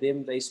provided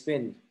them, they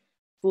spend,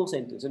 full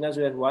sentence. And as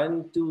we have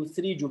 1, 2,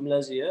 3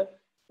 jumlas here,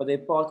 but they're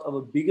part of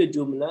a bigger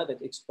jumla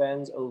that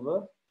expands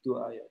over 2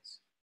 ayats.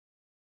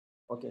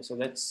 Okay, so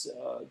that's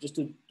just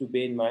to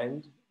bear in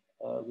mind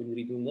when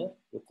reading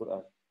the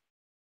Quran.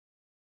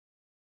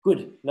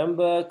 Good.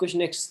 Question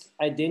next.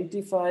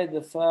 Identify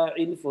the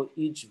fa'il for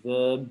each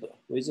verb.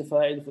 Where's the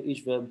fa'il for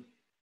each verb?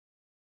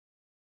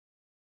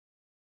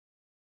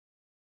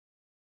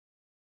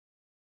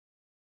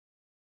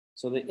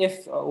 So the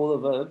F are all the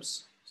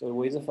verbs. So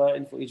where's the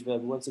fa'il for each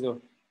verb? Who wants to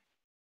go?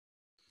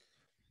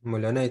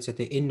 Maulana, it's at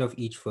the end of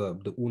each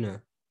verb, the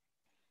una.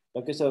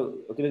 Okay, so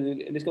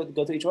let's go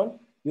to each one.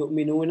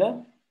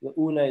 Yu'minuna, the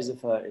una is the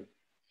fa'il.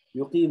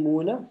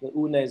 Yuqimuna, the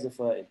una is the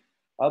fa'il.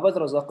 How about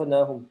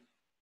razaqnahum?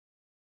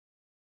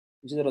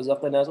 Which is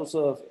razaqna is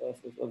also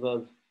a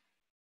verb.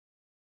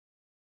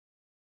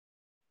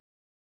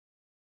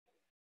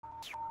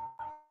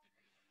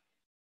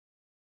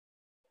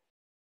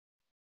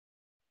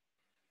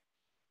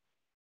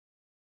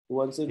 Who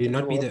wants to? Would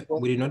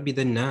it not be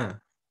the na?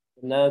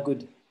 Na,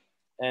 good.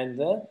 And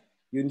the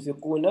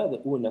yunfiquna,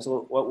 the una.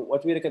 So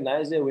what we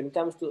recognize there when it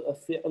comes to a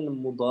fi'l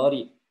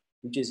mudari,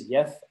 which is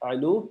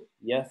yaf'alu,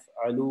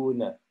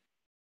 yaf'aluna.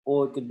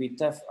 Or it could be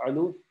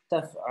taf'alu,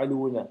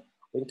 taf'aluna.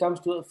 When it comes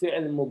to a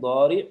fi'l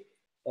mudari,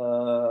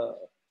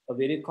 a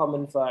very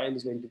common fa'il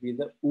is going to be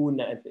the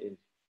una at the end.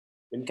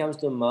 When it comes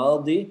to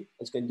maldi,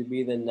 it's going to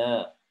be the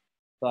na.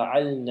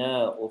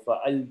 Fa'alna, or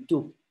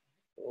fa'altu,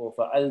 or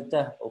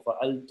fa'alta, or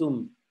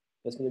fa'altum.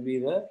 That's going to be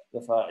the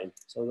fa'il.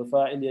 So the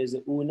fa'il is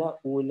the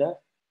una,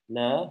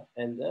 na,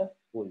 and the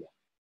una.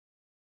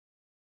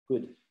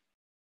 Good.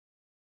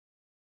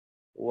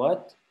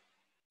 What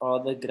are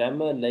the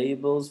grammar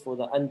labels for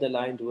the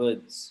underlined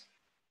words?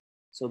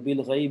 So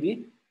bil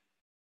ghaibi.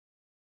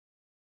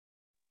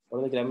 What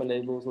are the grammar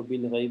labels for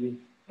bil ghaibi?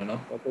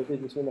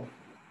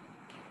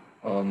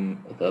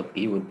 The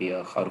B would be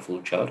a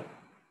harful jar.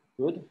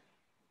 Good.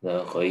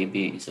 The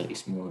ghaibi is a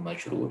ismul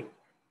majroor.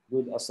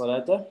 Good.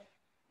 As-salata.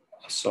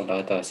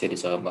 As-salata, I said,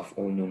 is a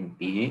maf'ulun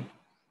bihi.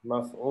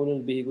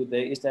 Maf'ulun bihi. Good.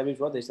 They established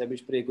what? They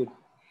established pretty good.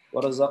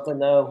 Wa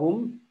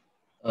razaqnahum.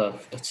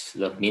 It's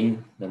the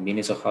min. The min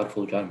is a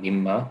harful jar.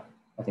 Mimma.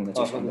 I think that's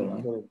just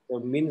underlined. The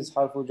min is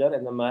harful jar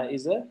and the ma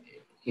is a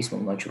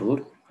ismul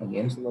majroor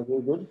again. Ismul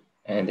majroor. Good.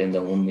 And then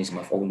the hum is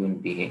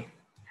maf'ulun bihi.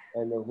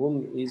 And the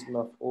hum is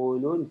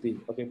maf'ulun bihi.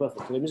 Okay,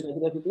 perfect. So let me just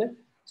get that quickly.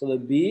 So the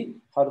B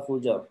harful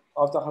jar.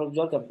 After harful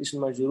jar comes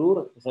ismul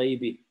majroor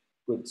ghaibi.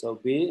 Good. So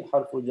B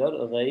harful jar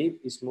ghaib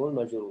ismul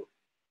majroor.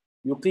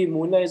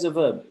 Yuqimuna is a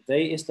verb.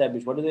 They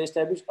establish. What do they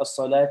establish?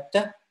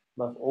 As-salata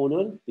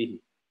maf'ulun bihi.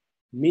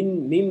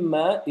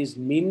 Mimma is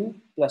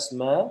min plus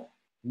ma.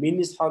 Min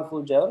is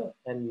harful jar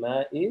and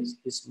ma is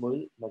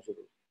ismul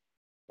majroor.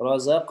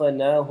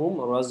 Razaqnahum.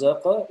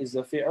 Razaqa is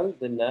the fi'al.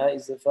 The na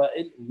is the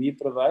fa'il. We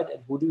provide.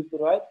 And who do we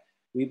provide?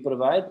 We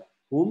provide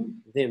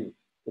whom? Them.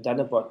 The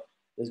other part.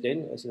 This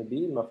again is going to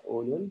be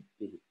maf'ulun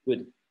bihi.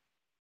 Good.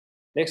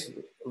 Next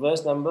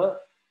verse number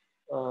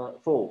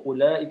 4.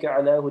 Ulaika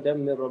ala hudam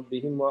min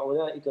rabbihim wa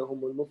ulaika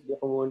humul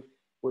muflihun.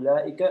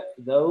 Ulaika,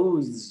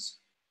 those.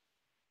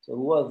 So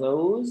who are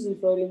those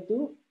referring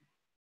to?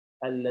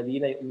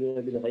 الذين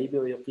يؤمنون بالغيب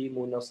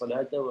ويقيمون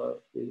الصلاة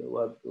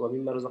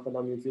ومما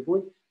رزقناهم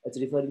ينفقون. That's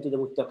referring to the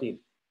muttaqin.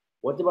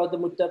 What about the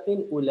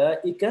muttaqin?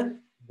 أولئك,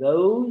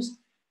 those,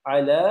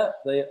 على,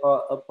 they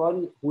are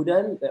upon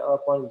hudan, they are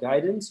upon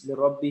guidance, من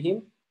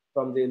ربهم,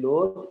 from their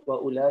Lord,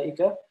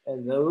 وأولئك,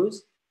 and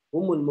those,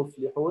 هم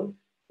المفلحون,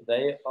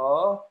 they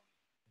are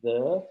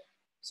the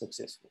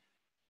successful.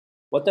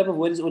 What type of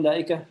word is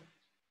أولئك?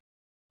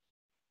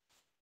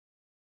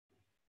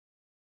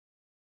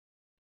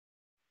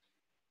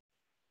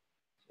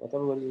 What type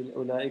of word is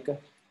أولئك?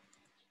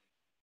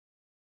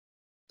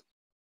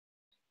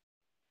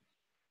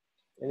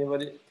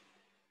 Anybody?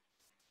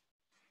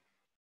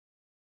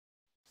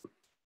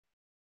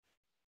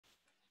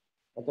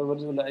 What type of word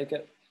is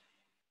أولئك?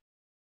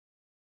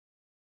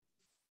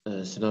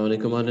 Assalamu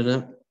alaikum,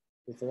 Adana.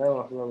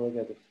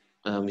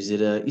 Is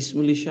it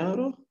Ismul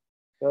Ishara?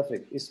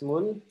 Perfect.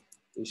 Ismul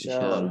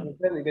Ishara.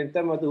 You can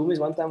tell me what the whom is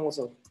one time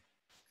also.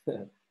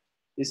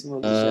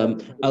 Ismul Ishara.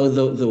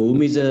 The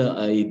whom is a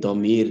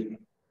damir.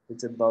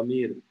 It's a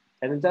damir.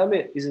 And then tell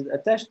me, is it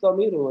attached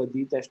damir or a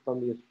detached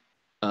damir?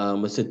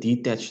 It's a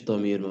detached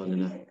damir,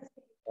 Adana.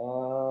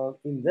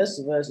 In this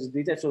verse, is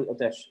detached or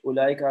attached?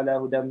 Ulaika ala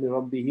hudam min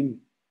rabbihim.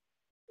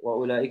 Wa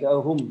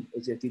ulaika hum.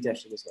 It's a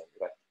detached in this one,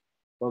 right?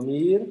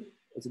 Damir,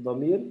 it's a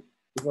damir.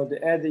 If you want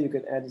to add it, you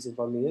can add this a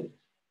damir.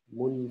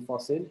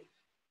 Munfasil.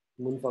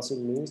 Munfasil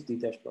means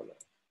detached pronoun.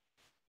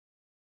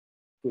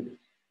 Good.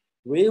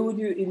 Where would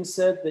you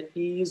insert the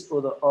is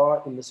or the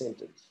are in the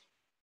sentence?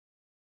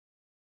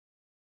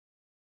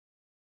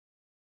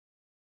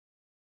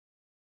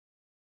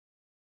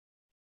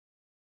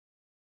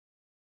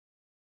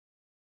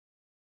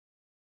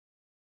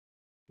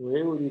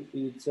 Where would you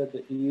insert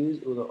the is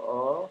or the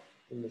are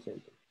in the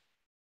sentence?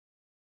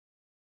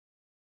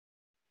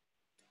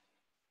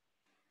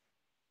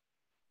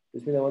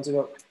 Bismillah, once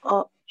ago.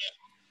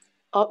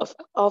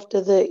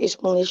 After the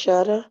Ismul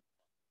Ishara.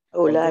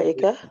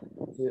 Ulaika.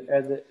 So you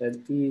add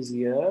an is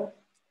here,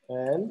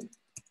 and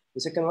the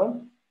second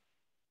one?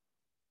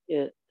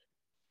 Yeah.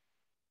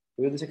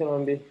 Where will the second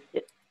one be?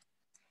 Yeah.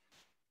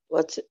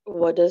 What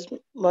does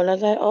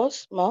Maulana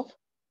ask, Mal?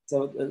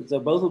 So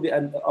both will be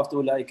after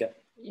Ulaika.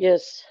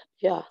 Yes,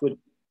 yeah. Good.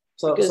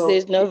 So, because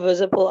there's no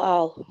visible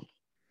al.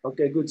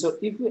 Okay, good. So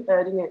if we're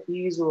adding an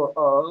is or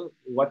a,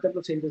 what type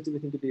of sentence do we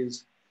think it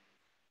is?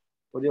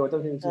 What type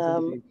of sentence do you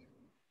think it is?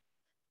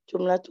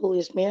 Jumlatul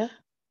ismiya.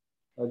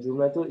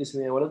 Jumlatul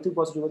ismiya. What are the two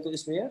parts of Jumlatul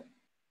ismiya?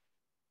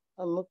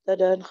 A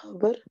mubtada and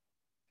khabar.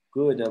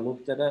 Good, a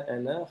mubtada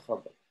and a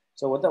khabar.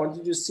 So what I want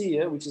you to see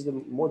here, which is the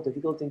more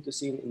difficult thing to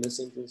see in the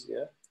sentence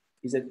here,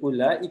 is that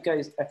ulaika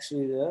is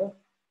actually the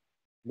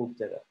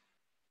mubtada.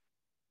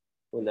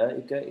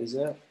 Ulaika is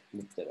a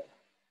mubtada.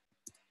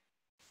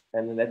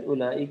 And that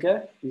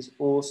ulaika is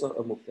also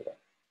a mubtada.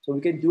 So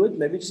we can do it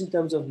maybe just in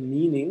terms of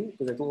meaning,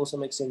 because that will also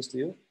make sense to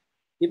you.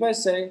 If I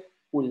say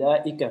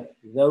ulaika,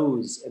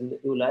 those, and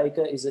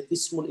ulaika is an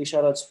ismul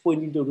ishara, it's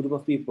pointing to a group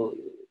of people.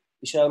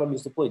 Ishara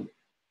means to point.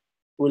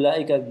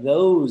 Ulaika,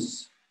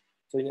 those.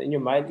 So in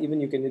your mind,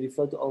 even you can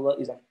refer to Allah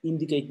is like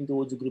indicating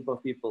towards a group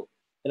of people.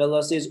 And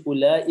Allah says,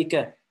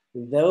 ulaika,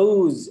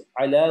 those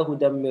ala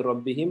hudam min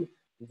rabbihim,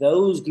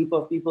 those group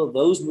of people,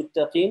 those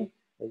muttaqin,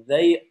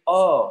 they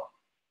are.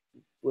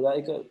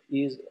 Ulaika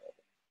is,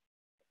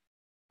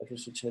 I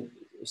should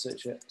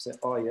say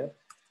ayah.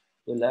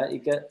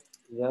 Ulaika,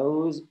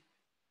 those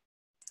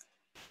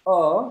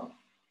are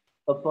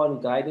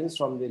upon guidance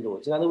from the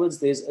Lord. So in other words,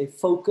 there's a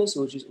focus,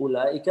 which is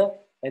ulaika,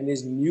 and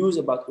there's news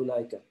about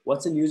ulaika.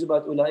 What's the news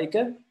about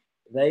ulaika?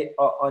 They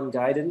are on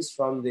guidance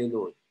from their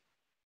Lord.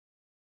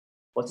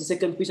 What's the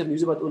second piece of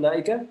news about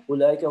ulaika?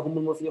 Ulaika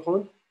humul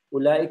muflihun.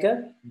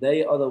 Ulaika,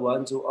 they are the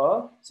ones who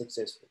are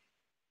successful.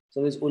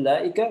 So there's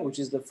ulaika, which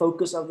is the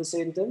focus of the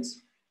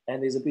sentence,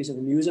 and there's a piece of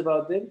news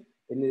about them.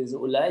 And there's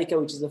ulaika,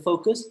 which is the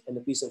focus and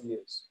a piece of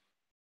news.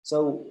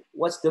 So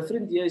what's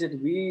different here is that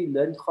we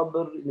learn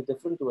khabar in a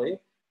different way,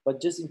 but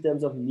just in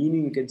terms of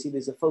meaning, you can see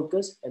there's a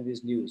focus and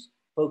there's news.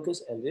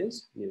 Focus and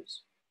there's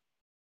news.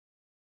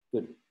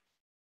 Good.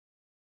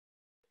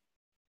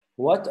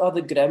 What are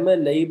the grammar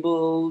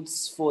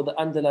labels for the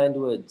underlined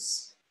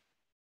words?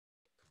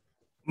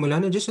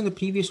 Maulana, just on the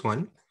previous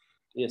one.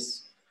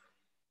 Yes.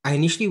 I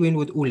initially went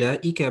with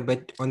ulaika,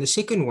 but on the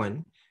second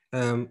one,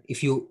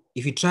 if you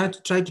try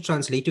to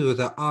translate it with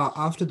the a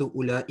after the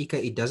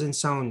ulaika, it doesn't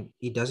sound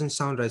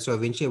right. So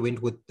eventually I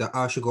went with the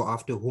a should go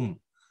after whom.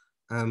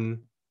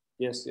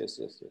 Yes.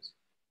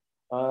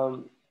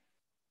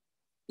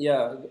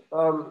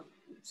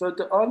 So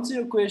to answer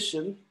your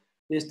question,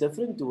 there's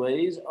different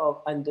ways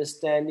of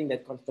understanding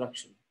that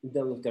construction in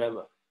terms of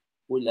grammar.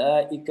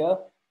 Ulaika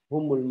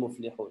humul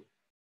muflihun.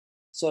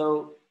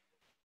 So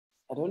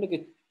I don't want to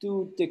get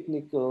too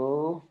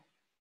technical,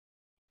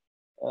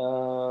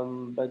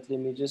 but let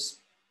me just.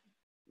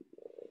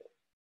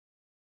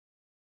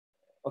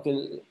 Okay,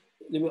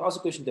 let me ask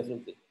a question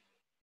differently.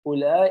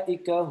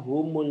 Ulaika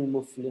humul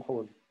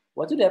muflihun.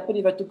 What would happen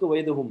if I took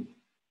away the hum?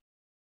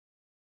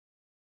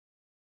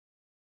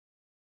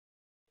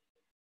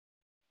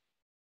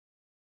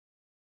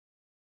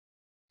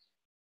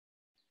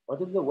 What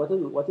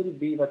would it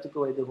be if I took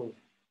away the hum?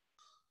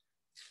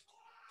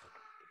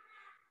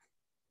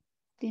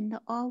 Then the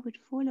R would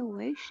fall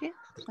away, Sheikh.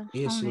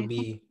 Yes,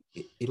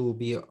 it won't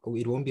be a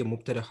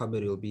mubtada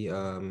khabar, it will be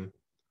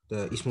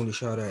the ismul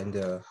ishara and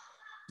the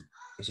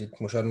is it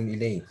musharun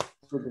ilay?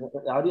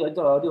 How do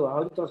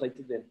you translate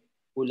it then?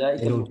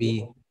 It will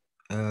be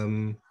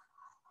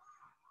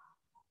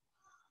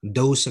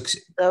those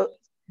successful.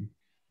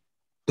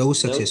 Those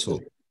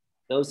successful.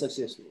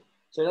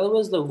 So in other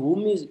words, the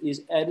whom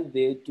is added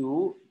there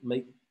to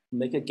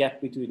make a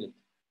gap between it.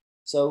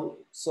 So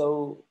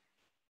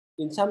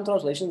in some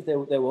translations they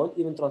won't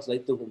even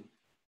translate the whom.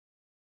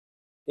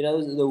 In other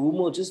words, the whom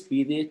will just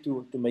be there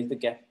to make the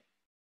gap,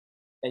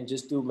 and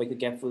just to make a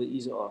gap for the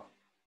is or are.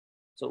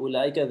 So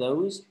ulaika,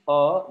 those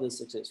are the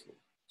successful.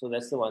 So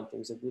that's the one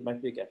thing. So there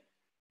might be a gap.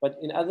 But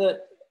in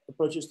other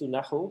approaches to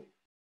nahu,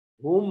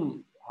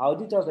 whom, how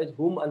do you translate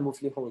whom al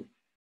muflihun?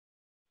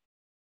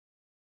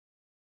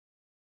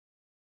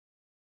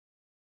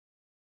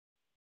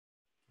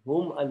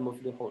 Whom al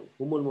muflihun?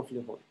 Whom al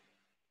muflihun?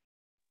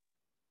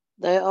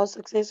 They are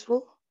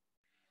successful.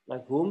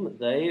 Like whom?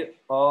 They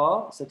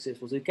are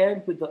successful. So you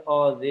can put the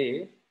are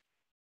there.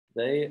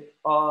 They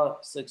are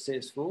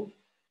successful,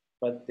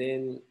 but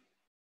then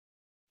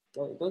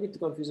don't get too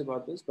confused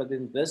about this. But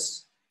then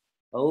this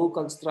whole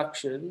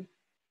construction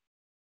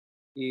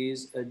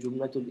is a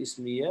jumlatul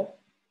ismiya,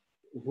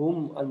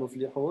 whom al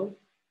muflihun,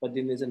 but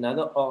then there's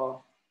another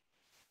are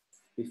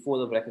before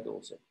the bracket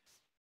also.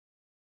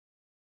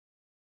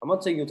 I'm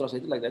not saying you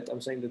translate it like that.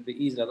 I'm saying that there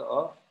is another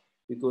are,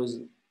 because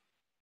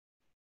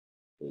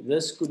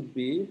this could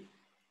be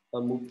a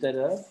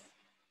mubtada,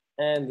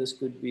 and this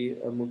could be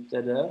a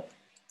mubtada,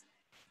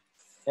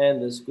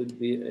 and this could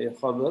be a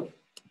khabar.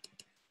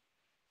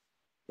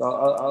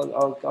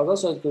 I'll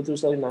also go through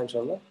slowly now,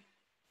 inshallah.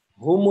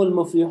 Humul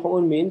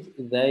muflihun means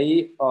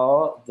they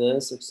are the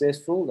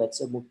successful.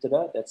 That's a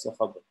mubtada, that's a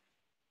khabar.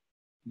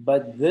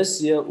 But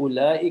this year,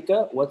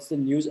 ulaika, what's the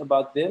news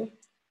about them?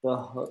 The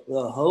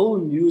whole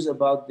news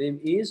about them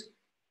is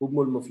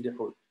humul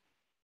muflihun.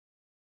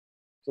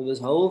 So this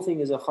whole thing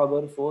is a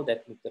khabar for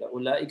that mubtada.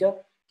 Ulaika,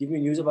 give me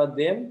news about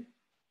them.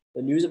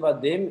 The news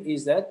about them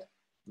is that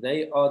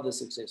they are the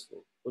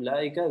successful.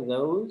 Ulaika,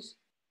 those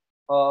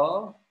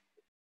are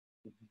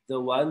the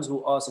ones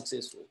who are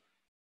successful.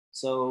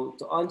 So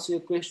to answer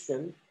your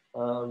question,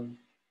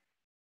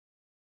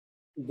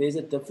 there's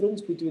a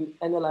difference between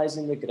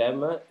analyzing the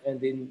grammar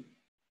and then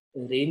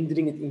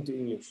rendering it into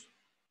English.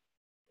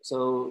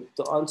 So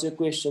to answer your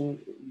question,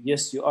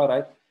 yes, you are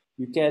right.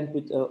 You can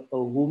put a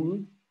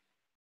whom,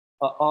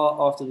 a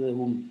after the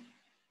whom,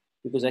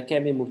 because that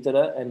can be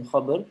mubtada and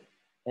khabar,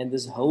 and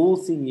this whole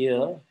thing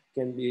here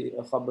can be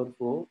a khabar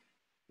for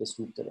this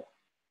mubtada.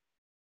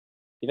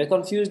 If I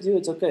confused you,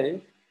 it's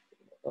okay.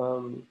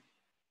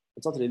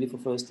 It's not really for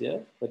first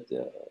year, but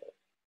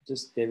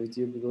just gave it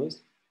to you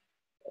because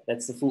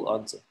that's the full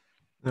answer.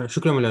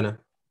 Shukran, Maulana.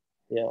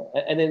 Yeah,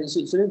 and then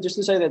so just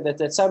to say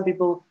that some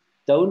people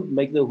don't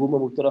make the whom a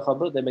mubtada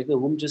khabar, they make the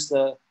whom just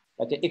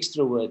like an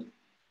extra word.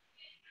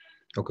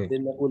 Okay.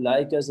 Then the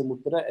ulaika is the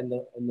mubtada and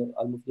the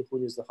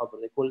al-muflihun is the khabar.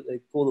 They call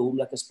the whom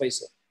like a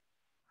spacer.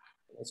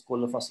 It's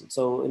called a fasl.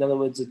 So in other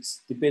words, it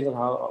depends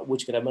on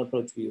which grammar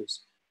approach we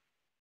use.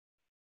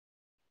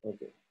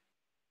 Okay.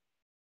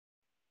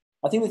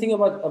 I think the thing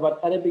about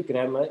Arabic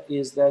grammar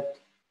is that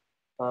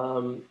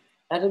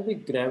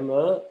Arabic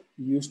grammar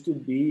used to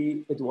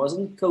be, it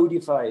wasn't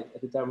codified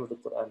at the time of the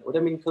Quran. What I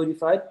mean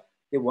codified,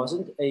 there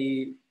wasn't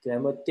a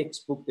grammar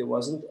textbook, there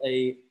wasn't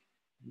a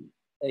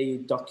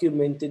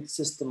documented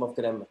system of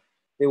grammar.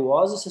 There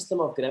was a system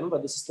of grammar,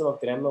 but the system of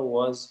grammar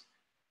was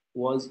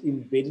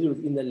embedded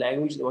within the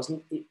language. It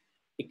wasn't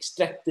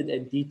extracted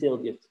and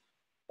detailed yet.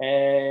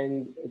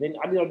 And then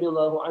Ali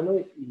radiallahu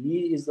anhu,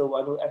 he is the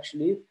one who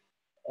actually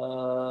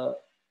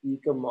he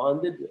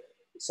commanded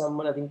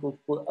someone, I think called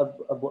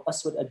Abu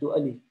Aswad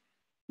ad-Du'ali.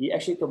 He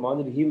actually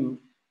commanded him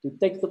to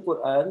take the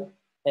Quran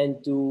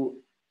and to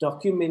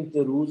document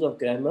the rules of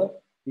grammar,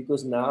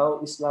 because now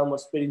Islam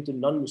was spreading to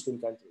non-Muslim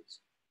countries.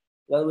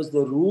 In other words,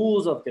 the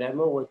rules of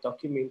grammar were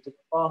documented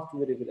after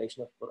the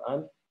revelation of the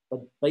Quran,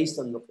 but based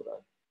on the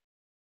Quran.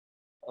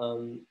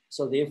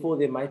 So therefore,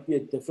 there might be a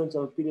difference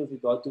of opinion with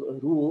regard to a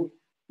rule,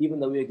 even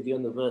though we agree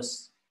on the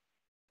verse.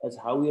 As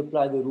how we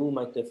apply the rule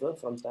might differ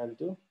from time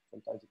to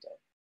time.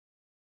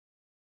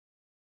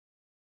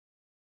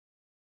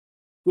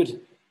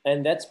 Good.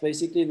 And that's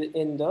basically the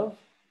end of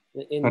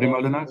Sorry,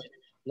 Maulana,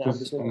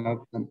 just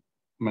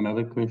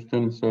another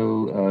question. So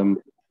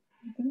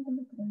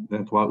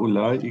that wa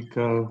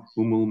ulaika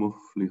humul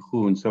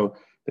muflihun. So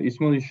the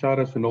ismul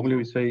ishara, so normally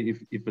we say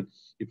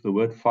if the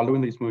word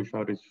following the ismul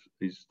ishara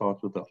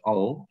starts with the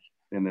al,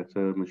 then that's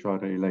a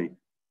mushara ilay.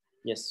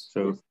 Yes.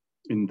 So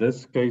in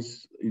this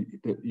case,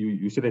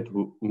 you said that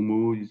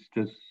umu is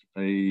just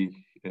a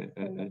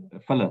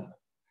filler,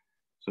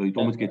 so it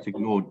almost gets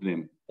ignored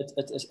then. It's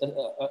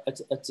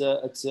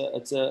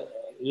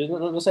you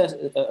don't say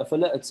a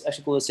filler. It's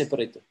actually called a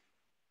separator.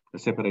 A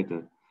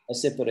separator. A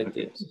separator.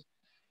 Okay. Yes.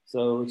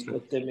 So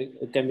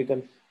it can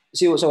become.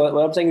 See, so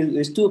what I'm saying is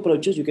there's two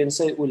approaches. You can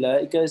say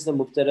ulaika is the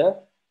mubtada,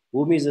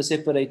 whum is the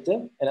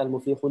separator, and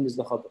al-muflihun is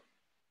the khabar.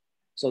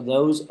 So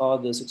those are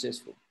the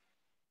successful.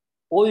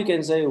 Or you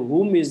can say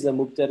whom is the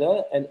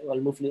mubtada and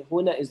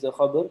al-muflihuna is the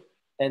khabar,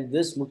 and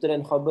this mubtada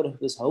and khabar,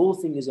 this whole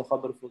thing is a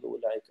khabar for the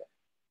ulaika.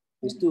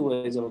 There's two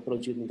ways of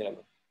approaching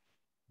grammar,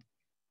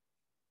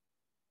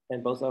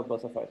 and both are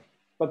fine,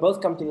 but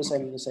both come to the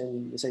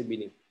same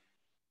meaning.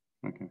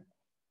 Okay.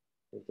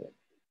 Okay.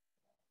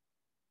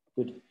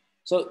 Good.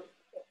 So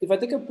if I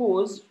take a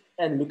pause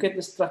and look at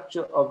the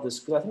structure of this,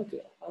 because I think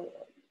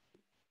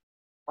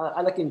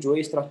I like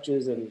enjoy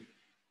structures and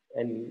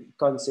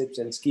concepts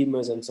and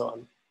schemas and so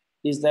on,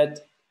 is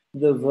that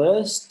the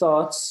verse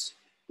starts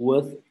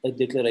with a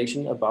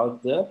declaration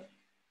about the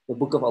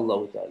book of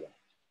Allah Ta'ala.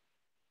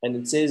 And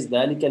it says,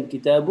 ذَلِكَ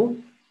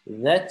الْكِتَابُ,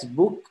 that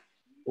book,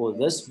 or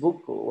this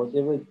book, or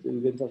whatever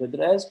we're going to translate it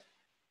as,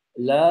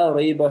 لَا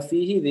رَيْبَ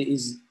فِيهِ, there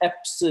is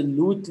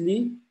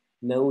absolutely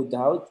no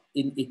doubt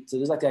in it. So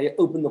it's like I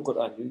open the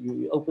Quran.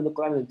 You open the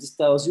Quran and it just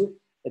tells you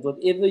that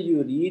whatever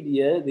you read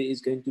here, there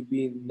is going to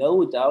be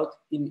no doubt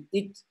in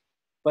it.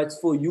 But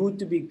for you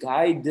to be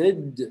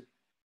guided,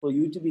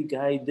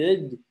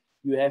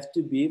 you have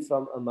to be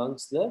from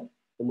amongst the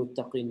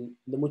muttaqin.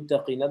 The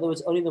muttaqin. In other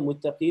words, only the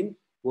muttaqin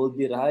will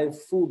derive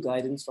full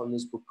guidance from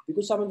this book.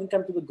 Because someone can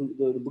come to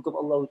the book of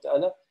Allah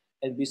Ta'ala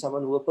and be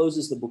someone who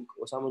opposes the book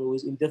or someone who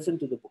is indifferent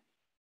to the book.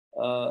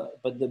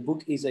 But the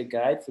book is a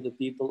guide for the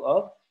people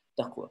of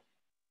taqwa.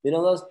 Then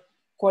Allah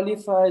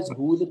qualifies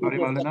who the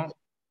people of taqwa.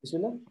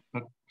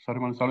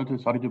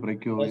 Sorry to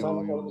break your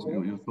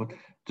thought.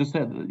 Just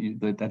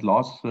that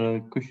last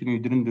question, you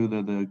didn't do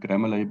the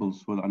grammar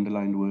labels for the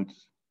underlined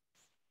words.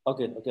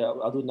 Okay,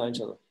 I'll do it now,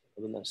 inshallah.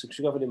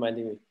 Shukran for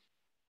reminding me.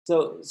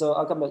 So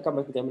I'll come back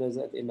to grammar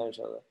at the end now,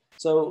 inshallah.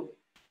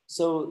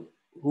 So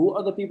who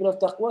are the people of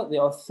taqwa?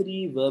 There are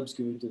 3 verbs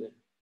given to them.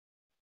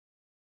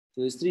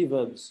 So there's 3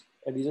 verbs.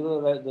 And these are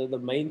the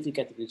main three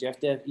categories. You have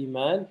to have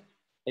iman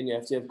and you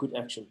have to have good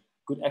action.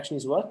 Good action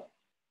is what?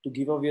 To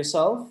give of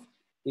yourself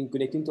in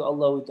connecting to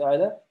Allah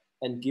Ta'ala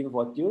and give of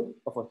what you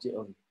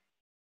own.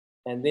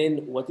 And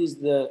then what is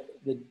the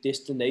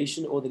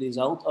destination or the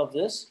result of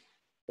this?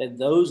 That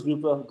those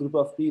group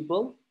of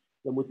people,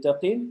 the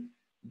muttaqin,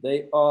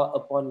 they are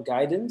upon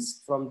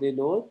guidance from their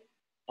Lord,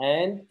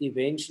 and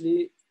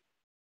eventually,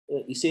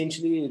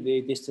 essentially,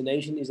 their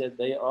destination is that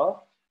they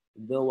are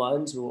the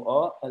ones who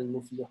are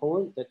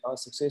al-muflihun, that are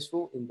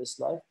successful in this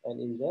life and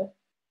in the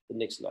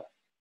next life.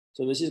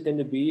 So this is going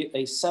to be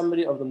a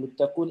summary of the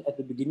muttaqun at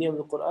the beginning of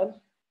the Quran,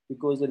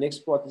 because the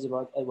next part is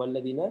about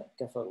al-walladina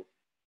kafaru.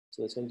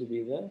 So that's going to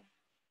be the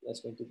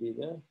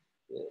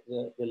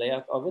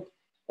layout of it.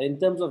 And in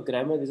terms of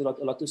grammar, there's a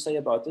lot to say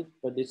about it,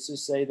 but let's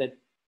just say that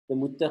the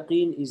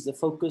muttaqin is the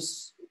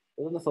focus.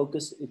 Not the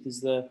focus, it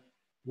is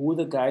who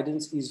the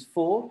guidance is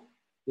for.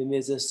 Then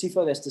there's a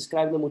sifa that's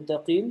describing the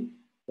muttaqin.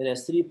 It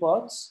has three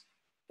parts,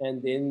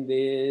 and then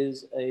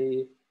there's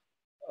a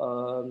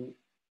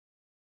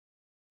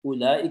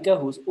ulaika,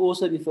 who's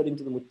also referring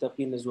to the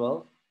muttaqin as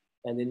well,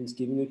 and then it's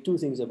giving you two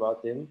things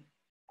about them: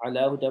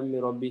 ala hudam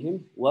min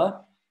rabbihim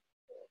wa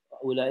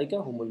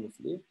ulaika humul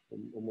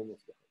muflihun.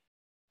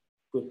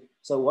 Good.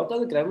 So what are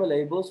the grammar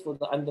labels for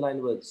the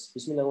underlined words?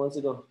 Bismillah, wants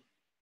to go.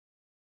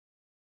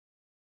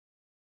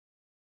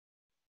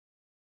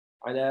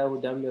 Ala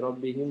hudam min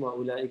rabbihim wa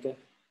ulaika.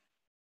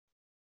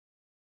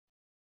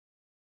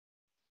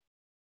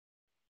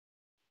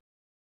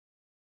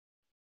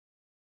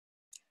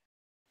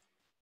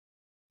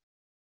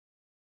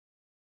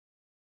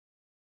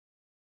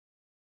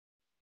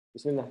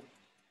 Bismillah.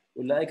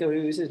 Ulaika,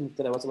 this is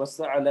mubtada. What's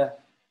the ala?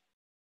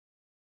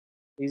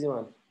 Easy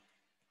one.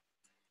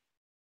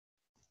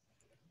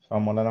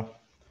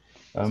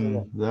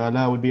 The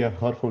ala would be a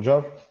harful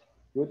jar.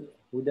 Good.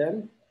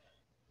 Hudan.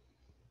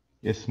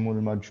 Ismul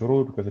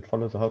majroor, because it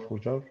follows a harful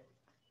jar.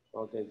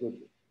 Okay, good.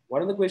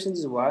 One of the questions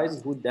is, why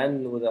is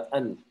hudan with an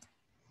an?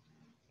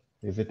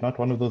 Is it not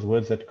one of those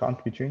words that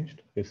can't be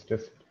changed? It's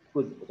just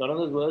good. It's one of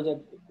those words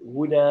that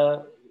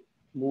Huda,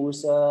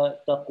 Musa,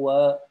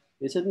 Taqwa.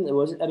 There's certain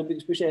words in Arabic,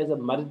 especially as a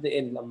mad at the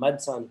end, a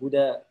mad sound.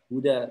 Huda,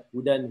 Huda,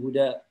 Hudan,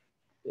 Huda.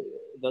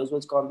 Those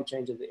words can't be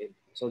changed at the end.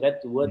 So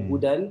that word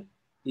Hudan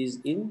is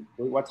in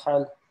what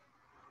hal?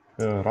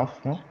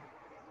 Raf, no?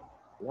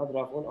 Not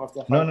Raf'un,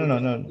 after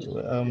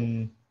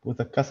No. With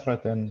a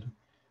kasrat and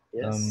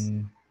yes.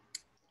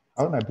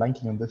 How am I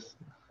blanking on this?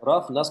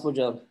 Raf, Nasb,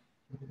 Jar.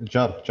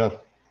 Jar.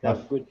 Yeah,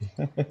 good.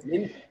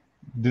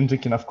 Didn't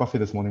drink enough coffee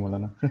this morning,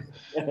 Malana.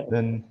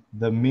 Then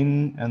the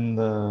min and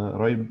the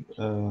raib.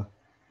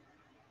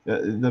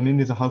 The min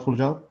is a harful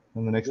jar,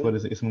 and the next word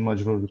is ismul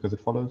majroor because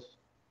it follows.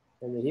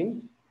 And the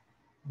him?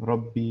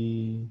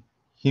 Rabbi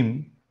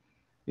him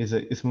is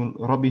a ismul.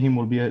 Rabbi him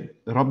will be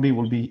Rabbi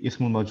will be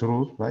ismul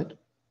majroor, right?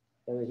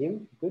 And the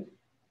him, good.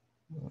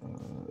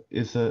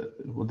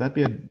 Would that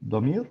be a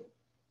damir?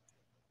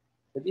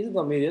 It is a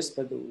damir, yes,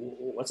 but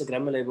what's the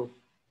grammar label?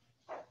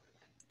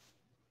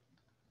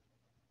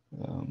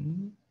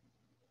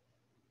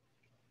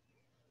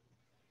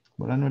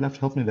 Mulana will have to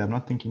help me there. I'm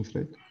not thinking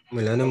straight.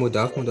 Mulana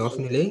mudaf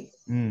ilayh.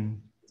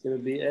 It's going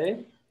to be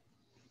a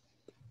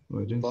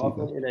I didn't see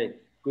that.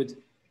 Good.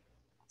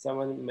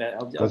 Someone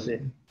help you out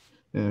there.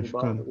 Yeah,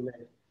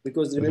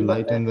 because remember,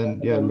 light and then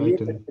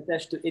light and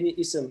attached to any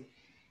ism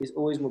is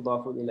always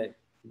mudafun ilayh.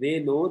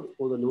 Their Lord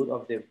or the Lord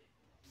of them.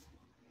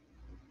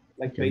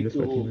 Like okay,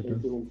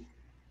 to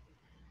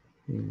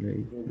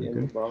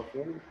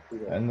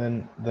And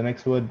then the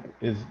next word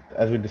is,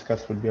 as we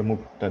discussed, would be a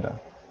mubtada.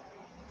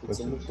 It's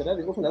a mubtada.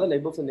 There's also another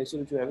label for the next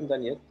one which we haven't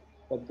done yet,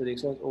 but the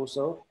next one is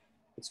also,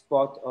 it's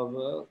part of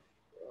a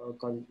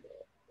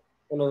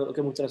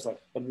mubtada is fine.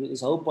 But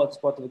this whole part is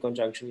part of a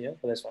conjunction here,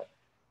 but that's fine.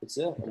 It's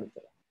a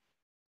mubtada.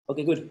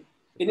 Okay, good.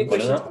 Any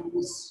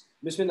questions?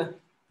 Bismillah.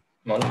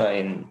 Maulana,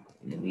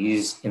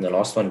 in the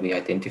last one, we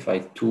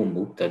identified two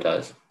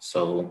mubtadas.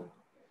 So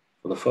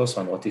for the first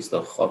one, what is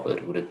the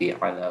khabar? Would it be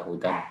ala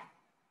hudan?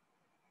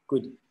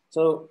 Good.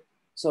 So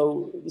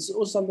this is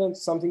also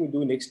something we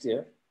do next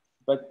year.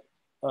 But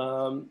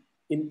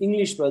in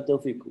English,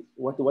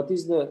 what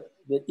is the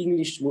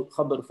English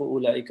khabar for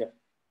ulaika?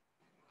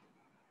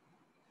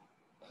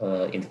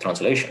 In the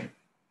translation.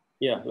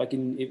 Yeah, like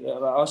if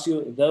I ask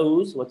you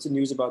those, what's the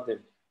news about them?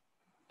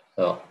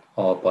 Or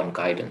upon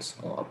guidance.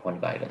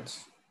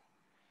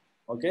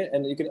 Okay,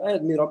 and you can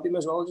add mirabim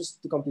as well,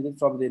 just to complete it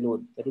from their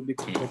Lord. That would be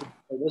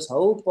this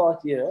whole part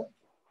here.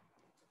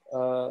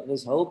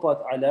 This whole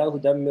part, ala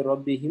hudam min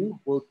rabbihim,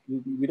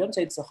 we don't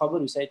say it's a khabar,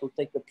 we say it will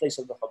take the place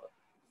of the khabar.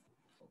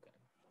 Okay.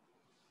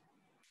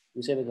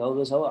 We say that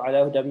this whole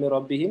ala hudam min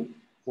rabbihim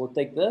will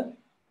take the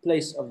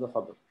place of the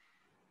khabar.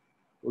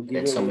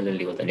 And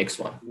similarly with the next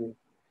one.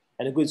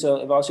 And good, so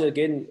if I ask you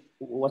again,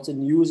 what's the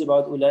news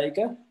about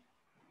ulaika?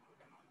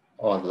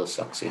 Or the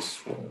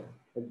successful.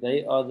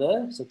 They are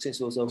the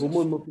successful. So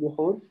humul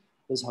muflihun,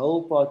 this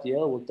whole part here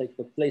will take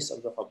the place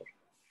of the khabar.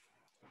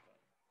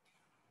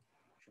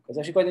 It's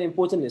actually quite an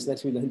important lesson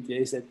that we learned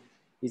here, is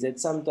that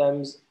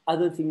sometimes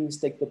other things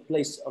take the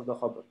place of the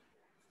khabar.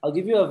 I'll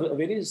give you a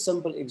very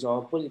simple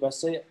example. If I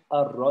say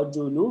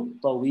ar-rajulu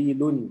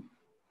tawilun,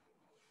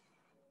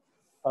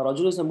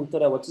 ar-rajulu is the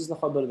mubtada. What is the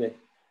khabar there?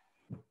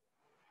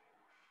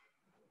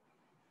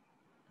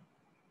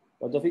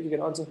 What do you think you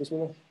can answer?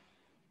 Bismillah.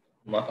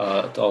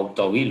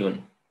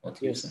 Tawilun. What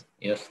do you Yes. say?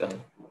 Yes,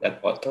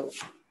 that part.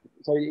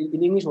 So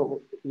in English,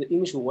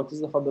 what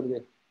is the khabar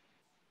there?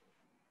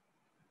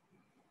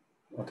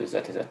 What is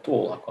that? Is that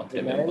tall? I can't The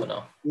remember man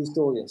now. is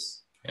tall,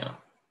 yes. Yeah.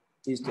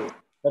 He's tall.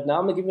 But now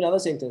I'm going to give you another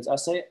sentence. I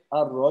say,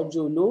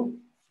 ar-rajulu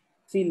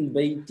fil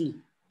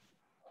bayti.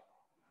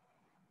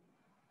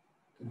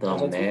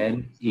 The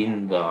man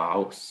in the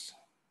house.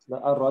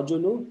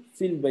 Ar-rajulu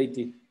fil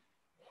bayti.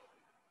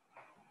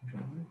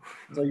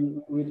 So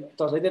you would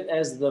translate it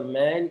as the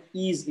man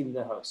is in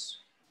the house.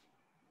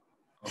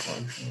 So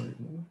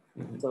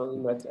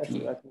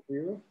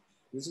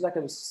this is like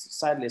a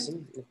side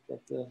lesson.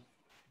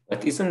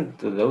 But isn't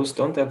those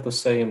don't have the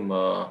same?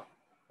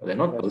 They're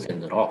not both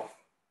in Raf.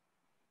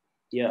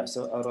 Yeah.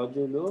 So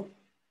ar-rajulu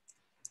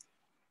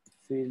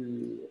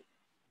fil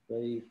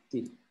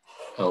bayti.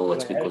 Oh,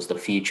 it's because the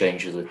fee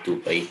changes it to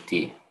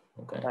bayti.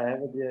 Okay. I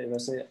have it here. If I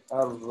say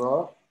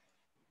ar-rajulu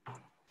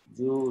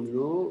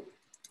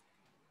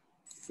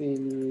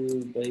fil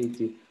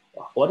bayti.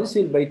 What is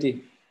fil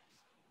bayti?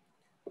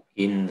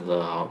 In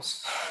the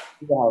house.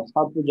 In the house.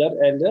 Harfujar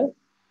and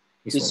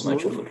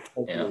Ismul.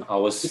 Yeah, I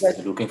was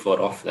looking for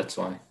Raf, that's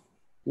why.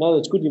 No,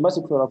 it's good. You must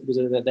look for Raf because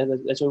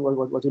that's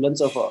what you learned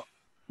so far.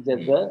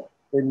 That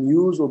the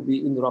news will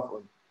be in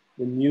Rafun.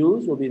 The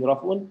news will be in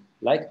Rafun,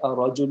 like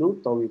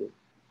ar-rajulu tawilu.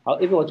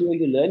 However, what you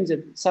want to learn is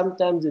that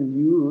sometimes the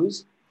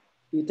news,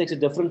 it takes a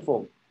different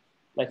form.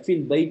 Like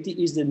fil bayti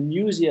is the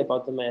news here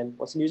about the man.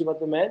 What's the news about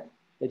the man?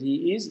 That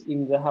he is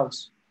in the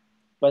house.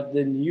 But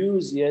the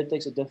news here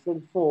takes a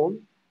different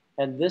form,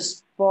 and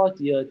this part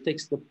here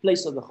takes the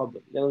place of the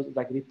khabar.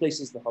 Like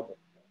replaces the khabar.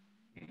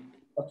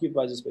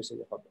 Occupies the space of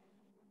the khabar.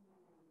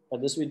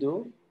 And this we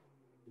do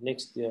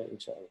next year,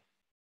 inshallah.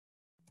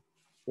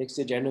 Next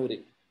year,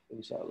 January,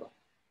 inshallah.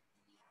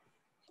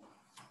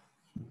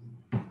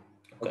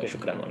 Okay,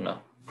 shukran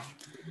wallah.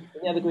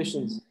 Any other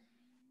questions?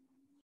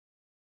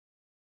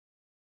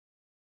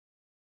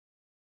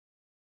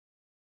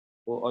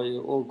 Or are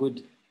you all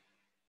good?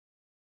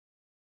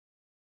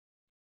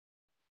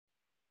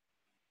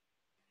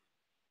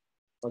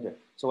 Okay,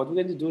 so what we're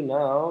going to do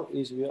now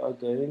is we are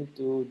going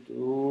to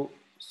do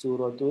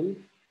Suratul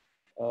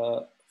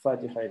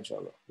Fatiha,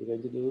 inshallah. We're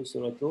going to do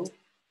Suratul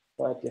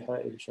Fatiha,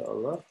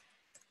 inshallah.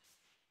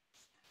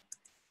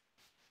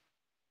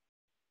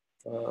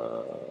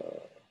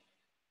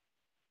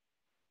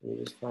 We'll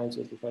just find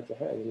Suratul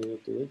Fatiha and we will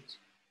do it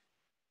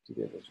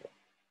together, inshallah.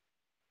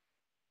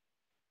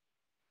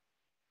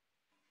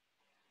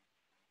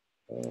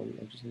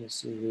 I'm just going to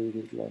see where we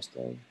did it last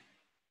time.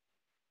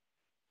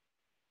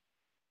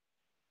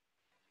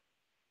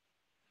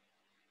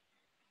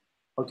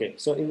 Okay,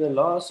 so in the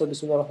last, so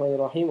Bismillah ar-Rahman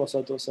ar-Rahim, wa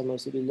salatu wa salam ala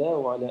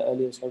Rasulillah wa ala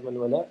alihi wa sahbihi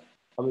wa wala.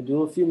 I'm going to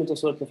do a few minutes of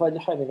Surah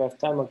Al-Fatiha, and if I have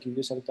time, I'll give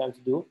you some time to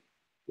do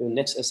your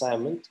next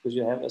assignment, because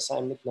you have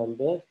assignment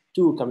number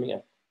 2 coming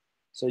up.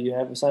 So you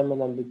have assignment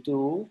number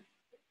 2,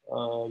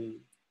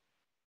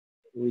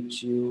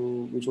 which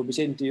will be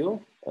sent to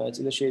you. It's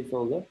in the shared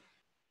folder,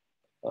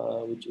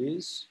 which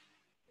is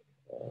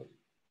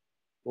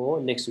for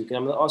next week. And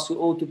I'm going to ask you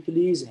all to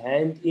please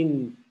hand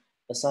in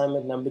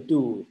assignment number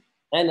 2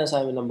 and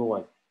assignment number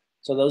 1.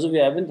 So those of you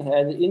who haven't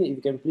handed in, if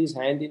you can please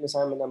hand in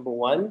assignment number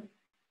 1.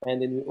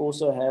 And then we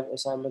also have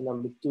assignment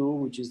number 2,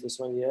 which is this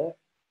one here,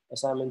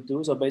 assignment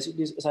 2. So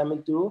basically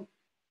assignment 2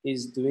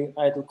 is doing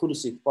Ayatul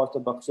Kursi, part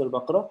of Surah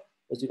Baqarah.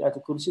 It's doing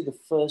Ayatul Kursi, the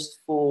first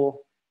 4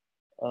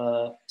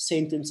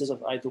 sentences of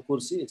Ayatul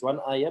Kursi. It's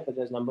one ayah, but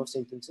there's a number of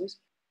sentences.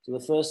 So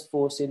the first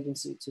 4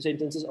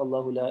 sentences,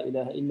 Allahu la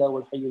ilaha illa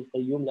wal hayyul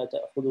qayyum la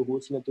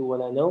ta'khudhuhu sinatun wa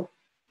la nawm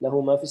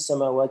lahu ma fis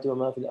samawati wa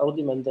ma fil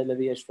ardi man dha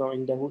alladhi yashfa'u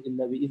indahu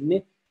illa bi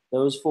idhnih.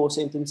 Those 4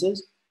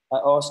 sentences. I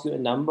ask you a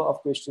number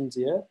of questions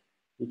here,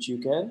 which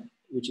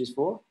is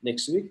for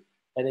next week.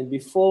 And then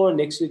before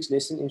next week's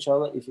lesson,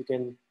 inshallah, if you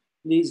can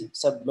please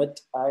submit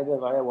either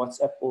via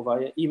WhatsApp or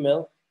via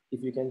email,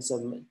 if you can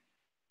submit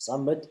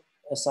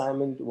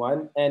assignment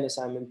 1 and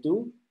assignment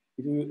 2.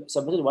 If you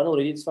submitted 1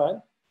 already, it's fine.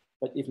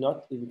 But if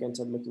not, if you can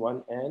submit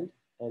 1 and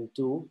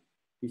 2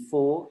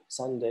 before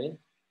Sunday,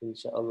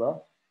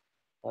 inshallah,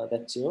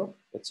 that's your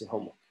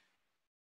homework.